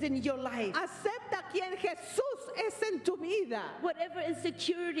Jesus is in your life. Acepta quien Jesús es en tu vida. Whatever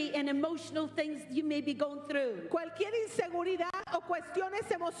insecurity and emotional things you may be going through. Cualquier inseguridad o cuestiones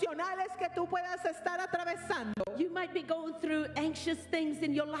emocionales que tú puedas estar atravesando. You might be going through anxious things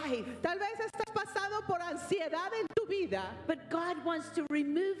in your life. Tal vez estás pasando por ansiedad en tu vida. But God wants to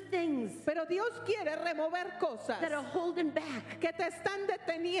remove things Pero Dios quiere remover cosas that are holding back. que te están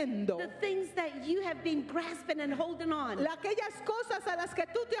deteniendo. The things that you have been grasping and holding on. Aquellas cosas a las que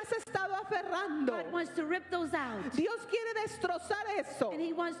tú te has estado aferrando. God wants to rip those out. Dios quiere destrozar eso. And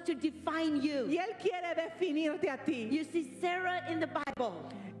He wants to define you. Y Él quiere definirte a ti. You see, Sarah in the Bible,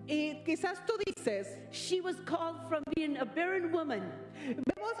 Y quizás tú dices, she was called from being a barren woman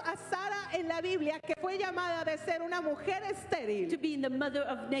vemos a Sara en la Biblia que fue llamada de ser una mujer estéril to being the mother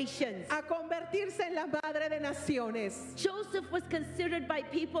of nations. a convertirse en la madre de naciones. Joseph was considered by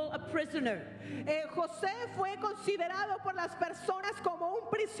people a prisoner. José fue considerado por las personas como un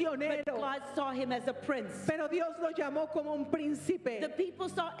But prisionero, God saw him as a prince. pero Dios lo llamó como un The príncipe. people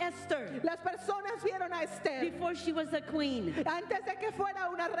saw Esther Las personas vieron a Esther before she was a queen antes de que fuera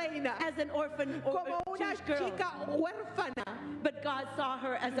una reina as an orphan or como a una Jewish girl. chica huérfana, But God saw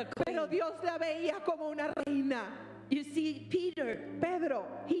her as a pero queen. Dios la veía como una reina. You see, Peter, Pedro,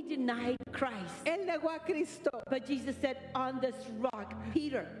 he denied Christ. él negó a Cristo, But Jesus said, on this rock,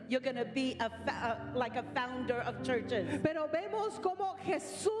 Peter, you're going to be like a founder of churches. pero vemos cómo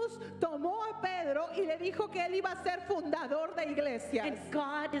Jesús tomó a Pedro y le dijo que él iba a ser fundador de iglesias. And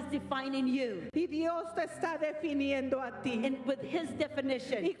God is defining you. Y Dios te está definiendo a ti. And with His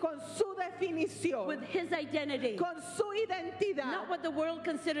definition, Y con su definición, with His identity, con su identidad, not what the world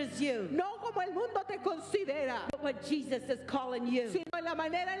considers you, no como el mundo te considera, but what Jesus is calling you. sino en la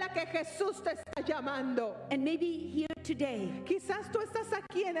manera en la que Jesús te está llamando. And maybe here today, Quizás tú estás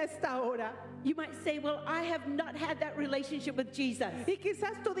aquí en esta hora you might say, well, I have not had that relationship with Jesus. y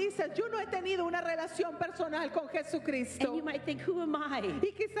quizás tú dices, yo no he tenido una relación personal con Jesucristo. And you might think, who am I?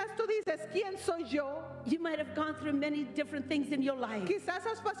 Y quizás tú dices, ¿quién soy yo? You might have gone through many different things in your life. Quizás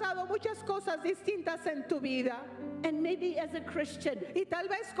has pasado muchas cosas distintas en tu vida. And maybe as a Christian, Y tal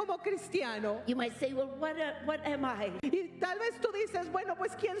vez como cristiano. you might say, well, what am I? Y tal vez tú dices, bueno,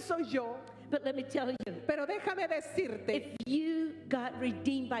 pues ¿quién soy yo? But let me tell you, Pero déjame decirte if you got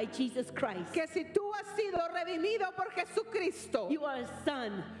redeemed by Jesus Christ, que si tú has sido redimido por Jesucristo, you are a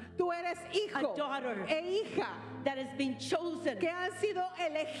son tú eres hijo a daughter e hija that has been chosen que han sido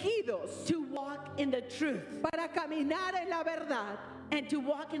elegidos to walk in the truth para caminar en la verdad and to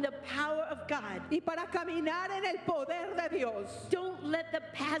walk in the power of God. y para caminar en el poder de Dios. Don't let the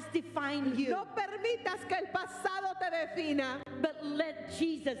past define you, No permitas que el pasado te defina, but let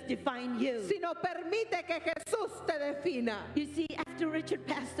Jesus define you. sino permite que Jesús te defina. You see, after Richard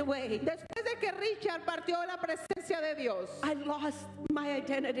passed away, Después de que Richard partió de la presencia de Dios, I lost my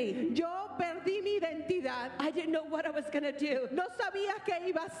identity. yo perdí mi identidad. I didn't know what I was going to do. No sabía qué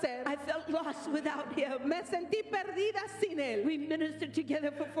iba a hacer. I felt lost without him. Me sentí perdida sin él. We ministered together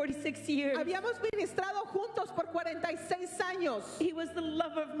for 46 years. Habíamos ministrado juntos por 46 años. He was the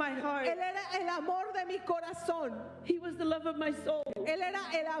love of my heart. Él era el amor de mi corazón. He was the love of my soul. Él era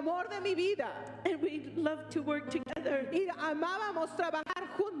el amor de mi vida. And we loved to work together. Y amábamos trabajar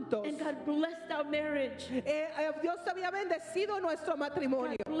juntos. And God blessed our marriage. Dios había bendecido nuestro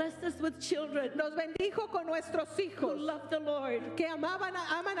matrimonio. God blessed us with children Nos bendijo con nuestros who hijos loved the Lord. que aman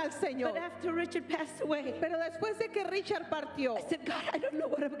al Señor. But after Richard passed away, Pero después de que Richard partió, I said, God, I don't know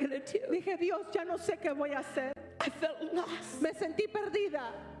what I'm going to do. dije, Dios, ya no sé qué voy a hacer. I felt lost. Me sentí perdida.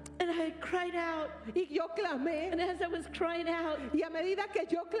 And I cried out. Y yo clamé. And as I was crying out, Y a medida que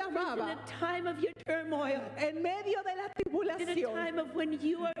yo in clamaba, a time of your turmoil, en medio de la in a tribulación, time of when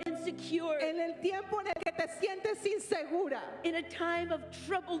you are insecure, en el tiempo en el que te sientes insegura, in a time of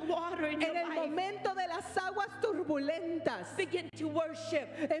troubled water in your en el life, momento de las aguas turbulentas, begin to worship,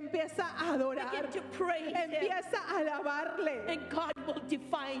 empieza a adorar, begin to praise Him, empieza a alabarle. and God will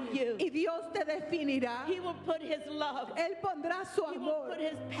define you. Y Dios te definirá. He will put His love, Él pondrá su He will amor. put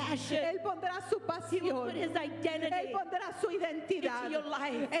His passion, Él pondrá su He will pasión. put His Él identity pondrá su identidad into your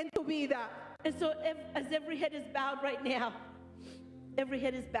life. en tu vida. And so as every head is bowed right now, every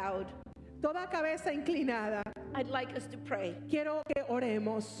head is bowed, Toda cabeza inclinada. I'd like us to pray. Quiero que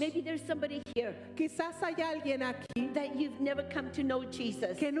oremos. Maybe there's somebody here Quizás hay alguien aquí that you've never come to know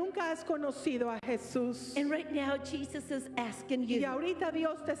Jesus. que nunca has conocido a Jesús. And right now, Jesus is asking Y you, ahorita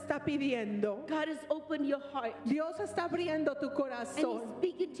Dios te está pidiendo. God has opened your heart. Dios está abriendo tu And He's corazón.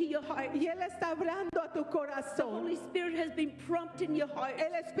 speaking speaking to your heart. Y Él está hablando a tu The corazón. Holy Spirit has been prompting your heart.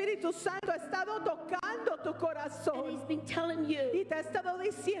 El Espíritu Santo ha estado tocando tu And corazón. He's been telling you, Y te ha estado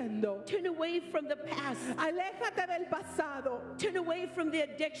diciendo, turn away from the past. aléjate del pasado. Turn away from the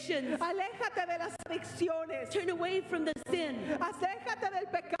addictions. Aléjate de las adicciones. Turn away from the sin. Aléjate del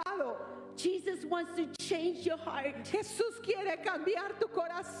pecado. Jesus wants to change your heart. Jesús quiere cambiar tu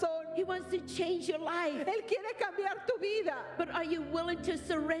corazón. He wants to change your life. Él quiere cambiar tu vida. But are you willing to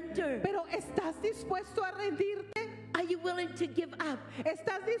surrender? Pero ¿estás dispuesto a rendirte? Are you willing to give up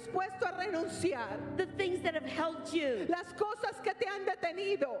 ¿Estás dispuesto a renunciar? the things that have held you? Las cosas que te han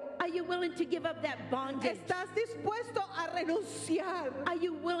detenido. Are you willing to give up that bondage? ¿Estás dispuesto a renunciar Are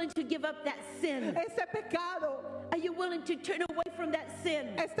you willing to give up that sin? ese pecado? Are you willing to turn away from that sin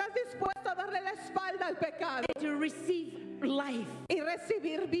 ¿Estás dispuesto a darle la espalda al pecado and to receive life, y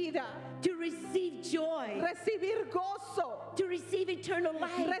recibir vida, to receive joy, recibir gozo, to receive eternal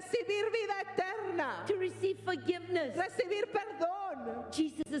life, recibir vida eterna, to receive forgiveness? recibir perdón?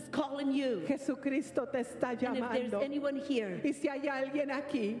 Jesus is calling you. Jesucristo te está And if there's llamando. anyone here Y si hay alguien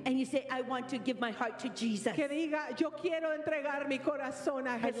aquí and you say, I want to give my heart to Jesus, que diga, yo quiero entregar mi corazón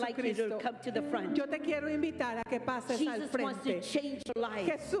a I'd like you to Jesucristo, come to the front. yo te quiero invitar a que pases al Jesus wants to frente. change your life.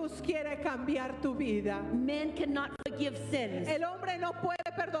 Jesús quiere cambiar tu vida. Men cannot forgive sins. El hombre no puede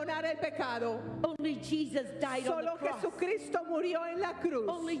perdonar el pecado. Only Jesus died on the Solo cross. Jesucristo murió en la cruz.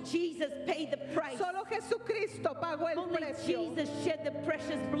 Only Jesus paid the price. Solo Jesucristo pagó el Only precio. Jesus shed the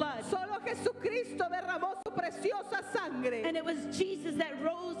precious blood. Solo Jesucristo derramó su preciosa sangre. And it was Jesus that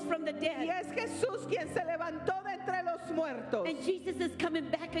rose from the Y dead. es Jesús quien se levantó de entre los muertos. And Jesus is coming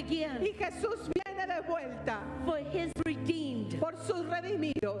back again Y Jesús viene de vuelta for his redeemed. por sus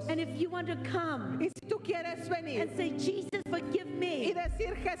redimidos. And if you want to come Y si tú quieres venir and say, Jesus, forgive y me,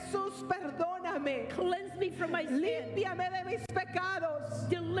 decir, Jesús, perdóname, cleanse me from my sin, límpiame de mis pecados,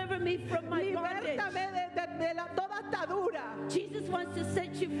 deliver me from my bondage. libértame de toda atadura. Jesus wants to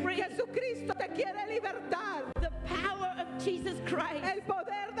set you free. Jesucristo te quiere libertar. The power of Jesus Christ, El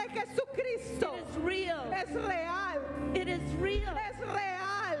poder de Jesucristo it is real. es real. It is real. Es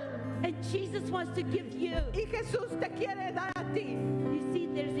real. And Jesus wants to give you. Y Jesús te quiere dar a ti You see,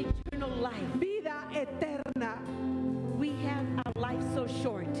 there's eternal life. vida eterna. We have our life so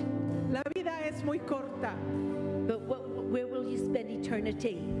short. La vida es muy corta. But where will you spend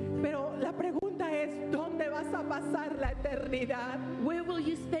eternity? Pero la pregunta es, ¿dónde vas a pasar la eternidad? Where will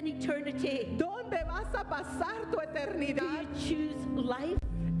you spend eternity? ¿Dónde vas a pasar tu Do eternidad? you choose life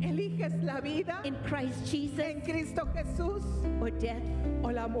 ¿Eliges la vida in Christ Jesus en Cristo Jesús or death? o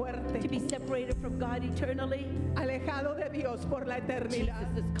la To muerte? be separated from God eternally? Alejado de Dios por la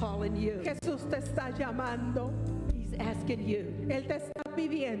eternidad. Jesus is calling you. Jesús te está llamando. He's asking you Él te está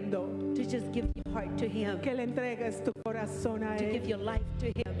pidiendo to just give your heart to Him, que le entregues tu corazón a to give Él, your life to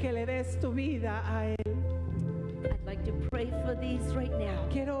Him. que le des tu vida a Él. I'd like to pray for these right now.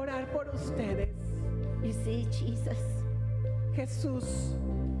 Quiero orar por ustedes. You see, Jesus, Jesús,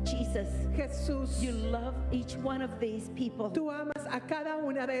 Jesus, Jesús, you love each one of these people. tú amas a cada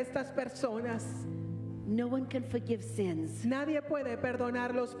una de estas personas. No one can forgive sins Nadie puede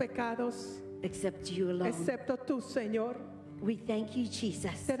perdonar los pecados except you alone. excepto tú, Señor. We thank you,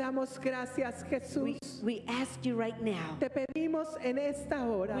 Jesus. Te damos gracias, Jesús. We ask you right now. Te pedimos en esta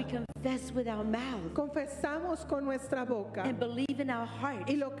hora. We confess with our mouth Confesamos con nuestra boca and believe in our heart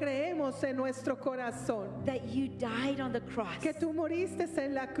y lo creemos en nuestro corazón. that you died on the cross Que tú moriste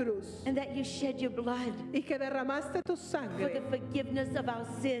en la cruz and that you shed your blood y que derramaste tu for the sangre forgiveness of our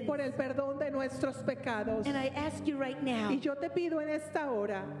sins. por el perdón de nuestros pecados. And I ask you right now Y yo te pido en esta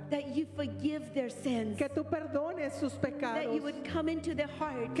hora that you forgive their sins, que tú perdones sus that pecados, you would come into their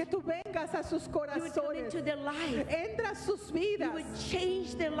heart, que tú vengas a sus you would come corazones, into their life, entra a sus you vidas, would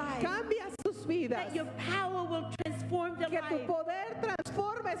change their life, cambia sus vidas, that your power will transform their que tu life. poder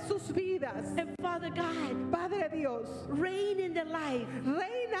transforme sus vidas. And Father God, Padre Dios, reign in their life.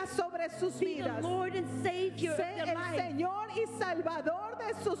 reina sobre sus Be the vidas. Lord and Savior of Sé their el life. Señor y Salvador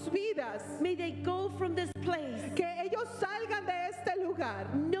de sus vidas. May they go from this place Que ellos salgan de este lugar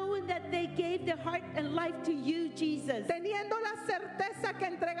knowing that they gave their heart and life to you, Jesus. teniendo la certeza que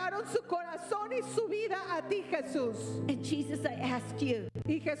entregaron su corazón y su vida a ti, Jesús. And Jesus, I ask you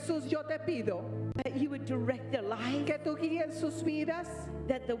Y Jesús, yo te pido that you would direct their life, que tú guíes sus vidas,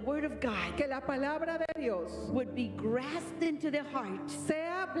 that the word of God que la palabra de Dios would be grasped into their hearts,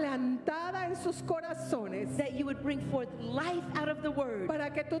 sea plantada en sus corazones that you would bring forth life out of the word, para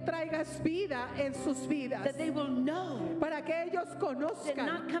para que tú traigas vida en sus vidas, that they will know para que ellos they're conozcan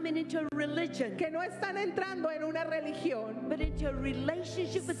not coming into a religion, que no están entrando en una religión, but into a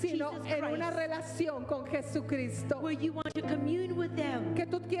relationship with sino Jesus en una Christ, relación con Jesucristo, where you want to commune with them, que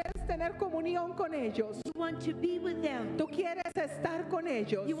tú quieres tener comunión con ellos, you want to be with them, tú quieres estar con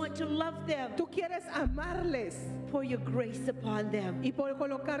ellos, you want to love them, tú quieres amarles pour your grace upon them, y por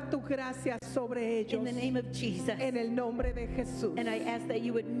colocar tu gracia sobre ellos in the name of Jesus. en el nombre de Jesús. And I ask that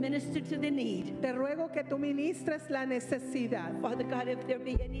you would minister to the need. Te ruego que tú ministres la necesidad. Father God, if there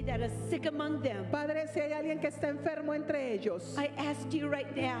be any that are sick among them, Padre, si hay alguien que está enfermo entre ellos, I ask you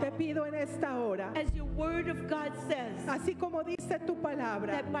right now, te pido en esta hora, as your word of God says, así como dice tu palabra,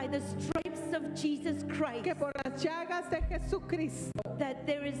 that by the stripes of Jesus Christ, que por las llagas de Jesucristo that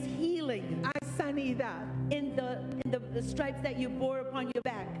there is healing hay sanidad, in the stripes that you bore upon your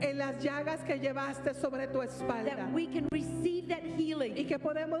back, en las llagas que llevaste sobre tu espalda, that we can receive that healing. y que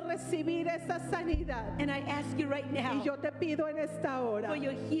podemos recibir esa sanidad. And I ask you right now, Y yo te pido en esta hora, for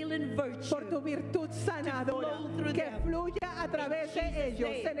your healing virtue, por tu virtud sanadora, flow through que them. fluya a través de Jesus' ellos,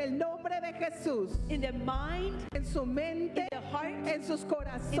 name. en el nombre de Jesús, in their mind, en su mente, in their heart, en sus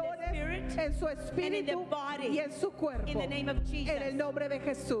corazones, spirit, en su and in their espíritu body, y en su cuerpo, in the name of Jesus. en el nombre de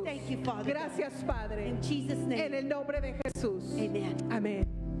Jesús. Thank you, Father. Gracias, Padre, In Jesus' en name, el nombre de Jesús. amen. Amén.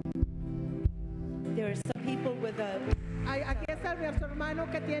 There are some people with a Aquí está nuestro hermano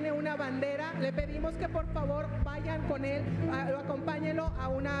que tiene una bandera. Le pedimos que por favor vayan con él, acompáñenlo a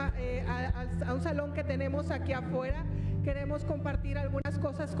un salón que tenemos aquí afuera. Queremos compartir algunas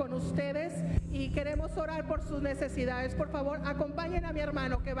cosas con ustedes y queremos orar por sus necesidades. Por favor, acompañen a mi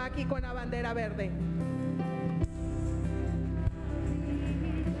hermano que va aquí con la bandera verde.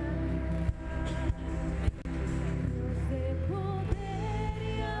 De poder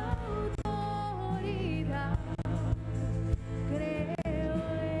y autoridad,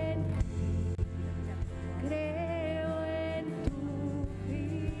 creo en tu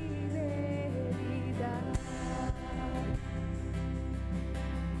fidelidad.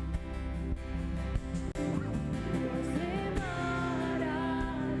 Dios de maravilla,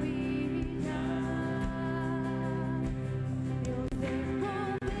 Dios de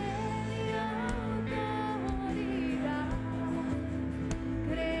poder y autoridad,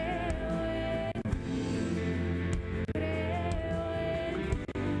 creo en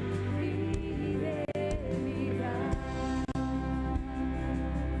tu fidelidad.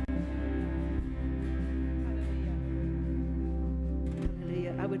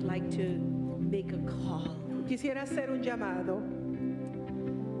 Hallelujah. I would like to make a call. Quisiera hacer un llamado.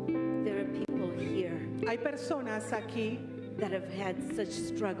 There are people here Hay personas aquí that have had such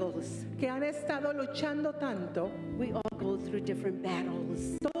struggles. que han estado luchando tanto. We all go through different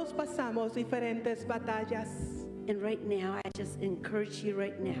battles. Todos pasamos diferentes batallas. And right now, I just encourage you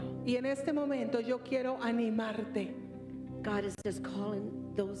right now. Y en este momento yo quiero animarte. God is just calling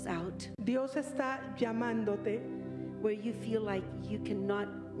those out Dios está llamándote. where you feel like you cannot,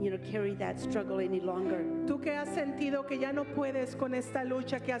 carry that struggle any longer. Tú que has sentido que ya no puedes con esta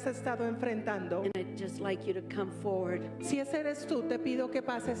lucha que has estado enfrentando. And I'd just like you to come forward. Si ese eres tú, te pido que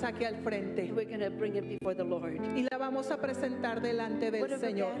pases aquí al frente. We're going to bring it before the Lord. Y la vamos a presentar delante del Whatever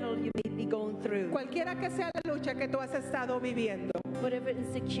Señor. battle you may be going through, Cualquiera que sea la lucha que tú has estado viviendo. whatever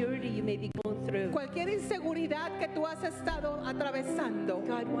insecurity you may be going through, Cualquier inseguridad que tú has estado atravesando.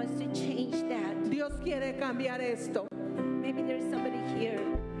 God wants to change that. Dios quiere cambiar esto. Maybe there's somebody here.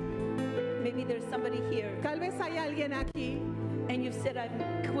 Maybe there's somebody here. Tal vez hay alguien aquí And you've said, I'm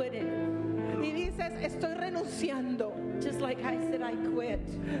quitting. y dices, estoy renunciando. Just like I said, I quit.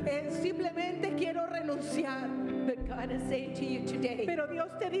 Simplemente quiero renunciar. But God is saying to you today, Pero Dios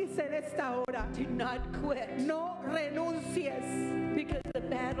te dice en esta hora, do not quit. no renuncies, Because the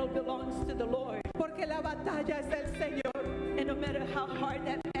battle belongs to the Lord. porque la batalla es del Señor. And no matter how hard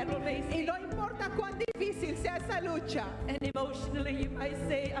that battle may Y seem, no importa cuán difícil sea esa lucha, and emotionally you might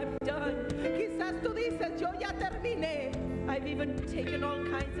say, I'm done. quizás tú dices, yo ya terminé. I've even taken all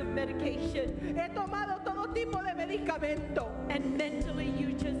kinds of medication. He tomado todo tipo de medicamento. And mentally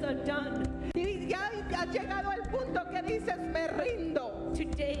you just are done. Y ya has llegado al punto que dices, me rindo.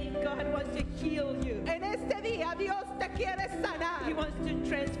 Today God wants to heal you. En este día Dios te quiere sanar. He wants to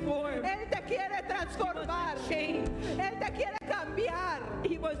transform. Él te quiere transformar. Change. Él te quiere cambiar.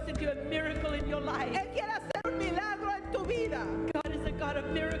 He wants to do a miracle in your life. Él quiere hacer un milagro en tu vida. God is a God of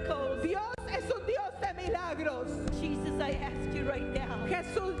miracles. Dios es un Dios de milagros. Jesus, I ask you right now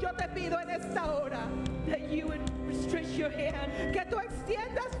Jesús, yo te pido en esta hora that you would stretch your hand. que tú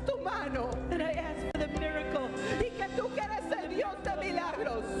extiendas tu mano And I ask for the miracle y que tú que eres el Dios de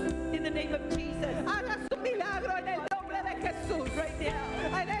milagros, in the name of Jesus. hagas un milagro en el nombre de Jesús. Right now.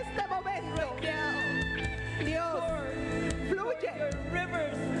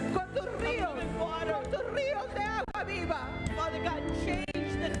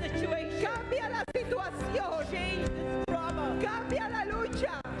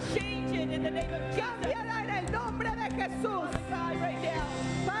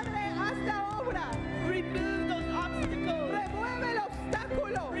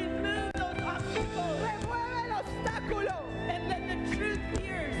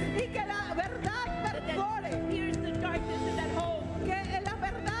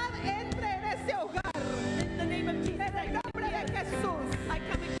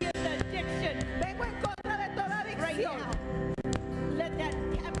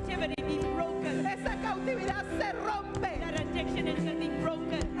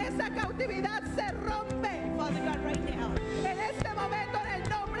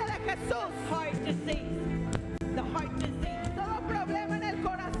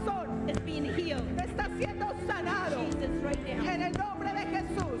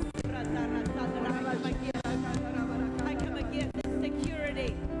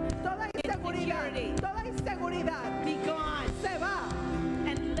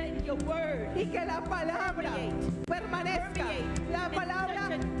 your word y que la palabra permanezca. La palabra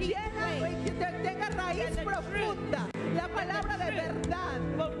llena y que tenga raíz profunda. La palabra de verdad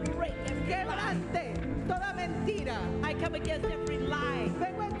quebrante toda mentira. I come against every lie.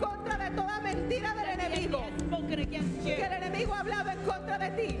 Vengo en contra de toda mentira del enemigo. Spoken against you. Que el enemigo ha hablado en contra de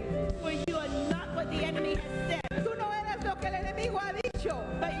ti. For you are not what the enemy has said. Tú no eres lo que el enemigo ha dicho.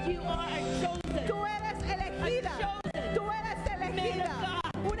 But you are chosen. Tú eres elegida. Tú eres elegida.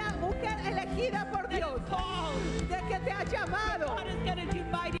 Una mujer elegida por Dios. De que te ha llamado. God is going to do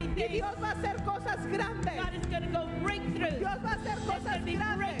mighty Y things. Dios va a hacer cosas grandes. God is going to go breakthrough. Dios va a hacer cosas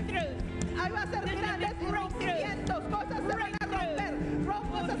grandes. Ahí va a ser grandes rompimientos. Cosas se van a romper.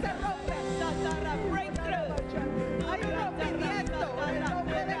 Cosas se rompen. Hay un rompimiento. En el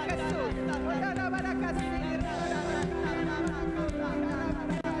nombre de Jesús.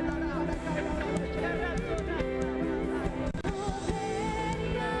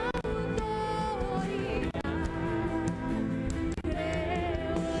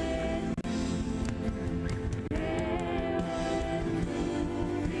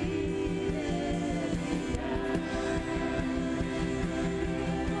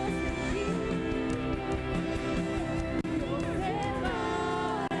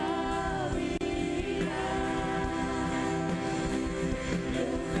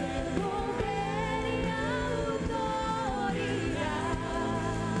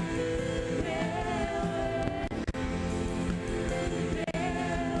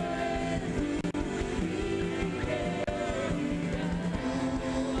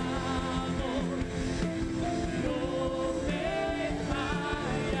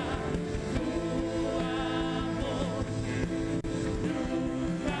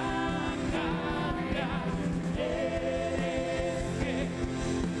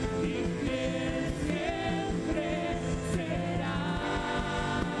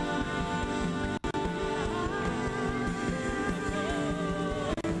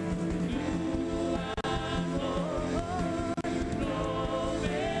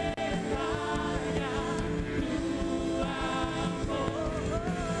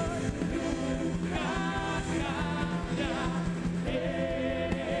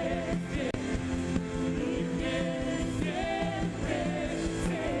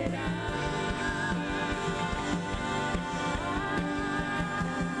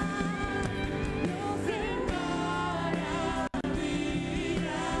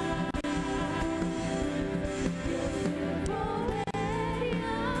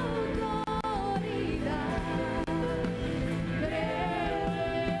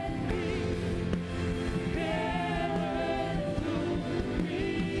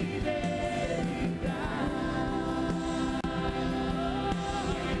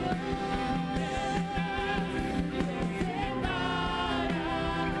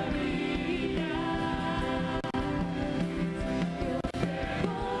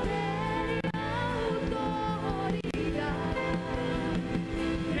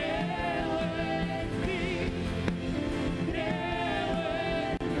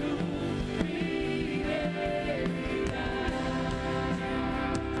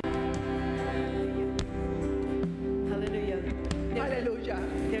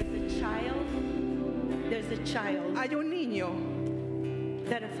 child Hay un niño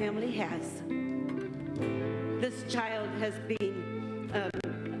that a family has. This child has been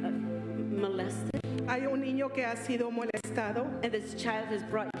molested. Hay un niño que ha sido molestado. And this child has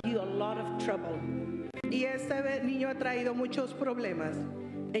brought you a lot of trouble. Y este niño ha traído muchos problemas.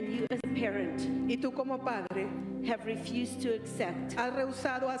 And you as a parent y tú como padre have refused to accept has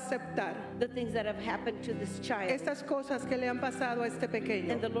rehusado aceptar the things that have happened to this child. Estas cosas que le han pasado a este pequeño.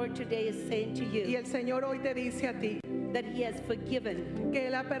 And the Lord today is saying to you y el Señor hoy te dice a ti that He has forgiven, que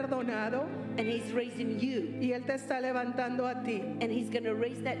Él ha perdonado, and He's raising you, y Él te está levantando a ti, and He's going to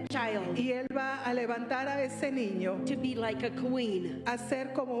raise that child, y Él va a levantar a ese niño, to be like a queen, a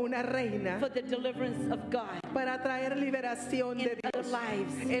ser como una reina, for the deliverance of God, para traer liberación de Dios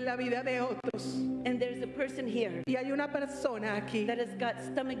lives, en la vida de otros. And there's a person here, y hay una persona aquí, that has got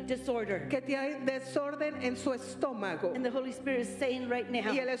stomach disorder, que tiene desorden en su estómago, and the Holy Spirit is saying right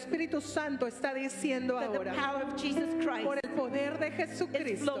now, y el Espíritu Santo está diciendo that ahora, the power of Jesus Christ por el poder de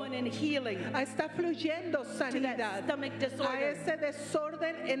Jesucristo, flowing in healing, está fluyendo sanidad a ese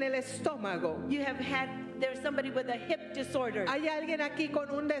desorden en el estómago. There's somebody with a hip disorder. Hay alguien aquí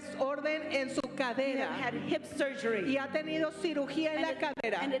con un desorden en su cadera. You have had hip surgery. Y ha tenido cirugía en la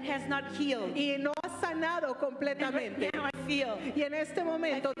cadera. And it has not healed. Y no ha sanado completamente. And right now I feel, y en este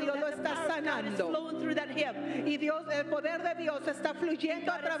momento Dios lo está sanando. Y Dios, el poder de Dios está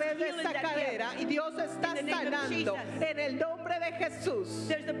fluyendo a través de esta cadera. Y Dios está sanando en el nombre nombre de Jesús.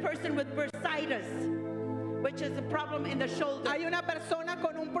 There's a person with bursitis, which is a problem in the shoulder. Hay una persona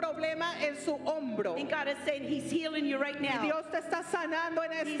con un problema en su hombro. And God is saying He's healing you right Y now. Dios te está sanando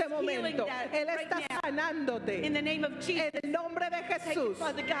en He's este momento. healing that Él right está now. sanándote. In the name of Jesus. En el nombre de Thank you, Jesús.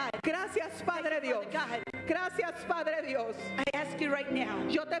 Father God. Gracias, Padre Thank you, Dios. Father God. Gracias, Padre Dios. I ask you right now.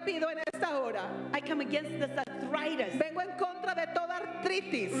 Yo te pido en esta hora. I come against this arthritis. Vengo en contra de toda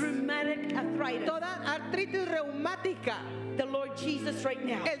artritis. Rheumatic arthritis. Toda artritis reumática. The Lord Jesus right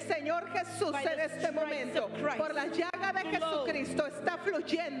now. El Señor Jesús By en the este stripes momento, of Christ, por la llaga de flow. Jesucristo, está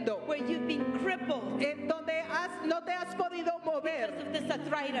fluyendo. Where you've been crippled En donde no te has podido mover because of this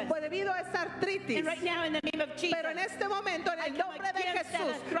arthritis. pues debido a esa artritis. And right now in the name of Jesus. Pero en este momento, en el I come nombre de against that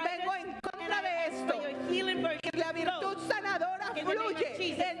Jesús, arthritis, vengo en and contra I de ask esto. for your healing virtue Y la to flow. virtud sanadora In the name of fluye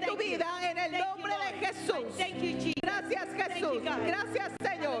Jesus, en tu thank you. vida en el Thank you, nombre de Lord. Jesús. Thank you, Jesus. Gracias, Thank you, Jesús. God. Gracias,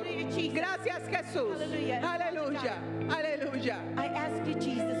 Señor. Hallelujah, Jesus. Gracias, Jesús. Hallelujah. Aleluya. Aleluya. I ask you,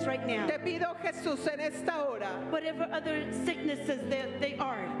 Jesus, right now. Te pido, Jesús, en esta hora, Whatever other sicknesses they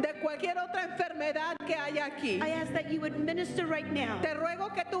are, de cualquier otra enfermedad que haya aquí, I ask that you would minister right now. te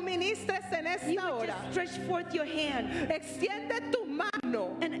ruego que tú ministres en You esta would hora. just stretch forth your hand Extiende tu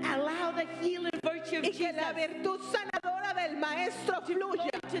mano and allow the healing virtue of y que Jesus la virtud sanadora del Maestro to flow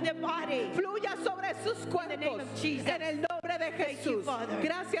fluya. to their body. Fluya sobre sus the name cuerpos of Jesus. en el nombre de Thank you, Jesús. Father.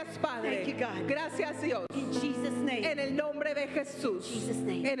 Gracias, Padre. Thank you, God. Gracias, Dios. In Jesus' name. En el nombre de Jesús. Jesus'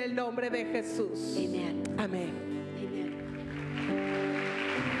 name. En el nombre de Jesús. Amen. Amén. Amen.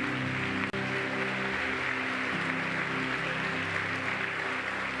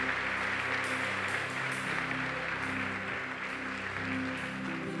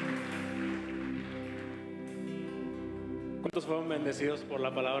 ¿Cuántos fueron bendecidos por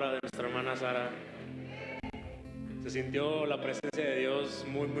la palabra de nuestra hermana Sara? Se sintió la presencia de Dios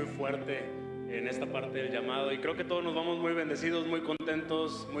muy, muy fuerte en esta parte del llamado y creo que todos nos vamos muy bendecidos, muy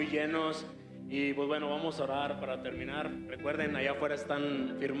contentos, muy llenos y pues bueno, vamos a orar para terminar. Recuerden, allá afuera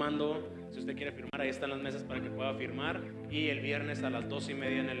están firmando, si usted quiere firmar, ahí están las mesas para que pueda firmar y el viernes a las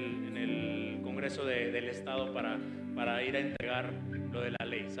 2:30 en el Congreso del Estado para ir a entregar lo de la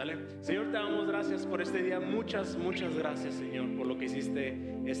ley, ¿sale? Señor, te damos gracias por este día, muchas gracias, Señor, por lo que hiciste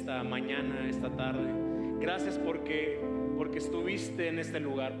esta mañana, esta tarde. Gracias porque estuviste en este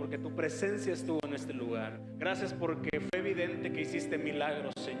lugar, porque tu presencia estuvo en este lugar. Gracias porque fue evidente que hiciste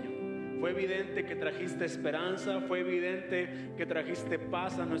milagros, Señor. Fue evidente que trajiste esperanza, fue evidente que trajiste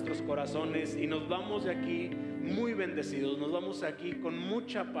paz a nuestros corazones y nos vamos de aquí muy bendecidos, nos vamos aquí con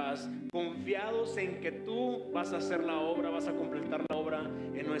mucha paz, confiados en que tú vas a hacer la obra, vas a completar la obra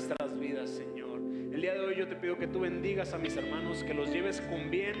en nuestras vidas, Señor. El día de hoy yo te pido que tú bendigas a mis hermanos, que los lleves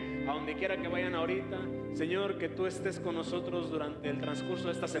con bien a donde quiera que vayan ahorita. Señor, que tú estés con nosotros durante el transcurso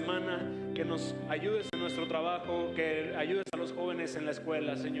de esta semana, que nos ayudes en nuestro trabajo, que ayudes a los jóvenes en la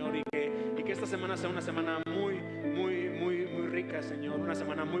escuela, Señor, y que esta semana sea una semana muy rica, Señor, una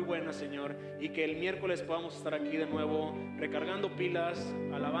semana muy buena, Señor, y que el miércoles podamos estar aquí de nuevo recargando pilas,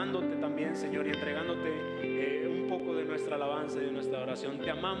 alabándote también, Señor, y entregándote un poco de nuestra alabanza y de nuestra oración. Te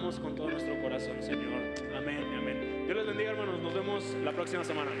amamos con todo nuestro corazón, Señor. Amén, amén. Dios les bendiga, hermanos. Nos vemos la próxima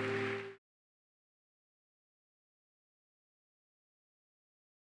semana.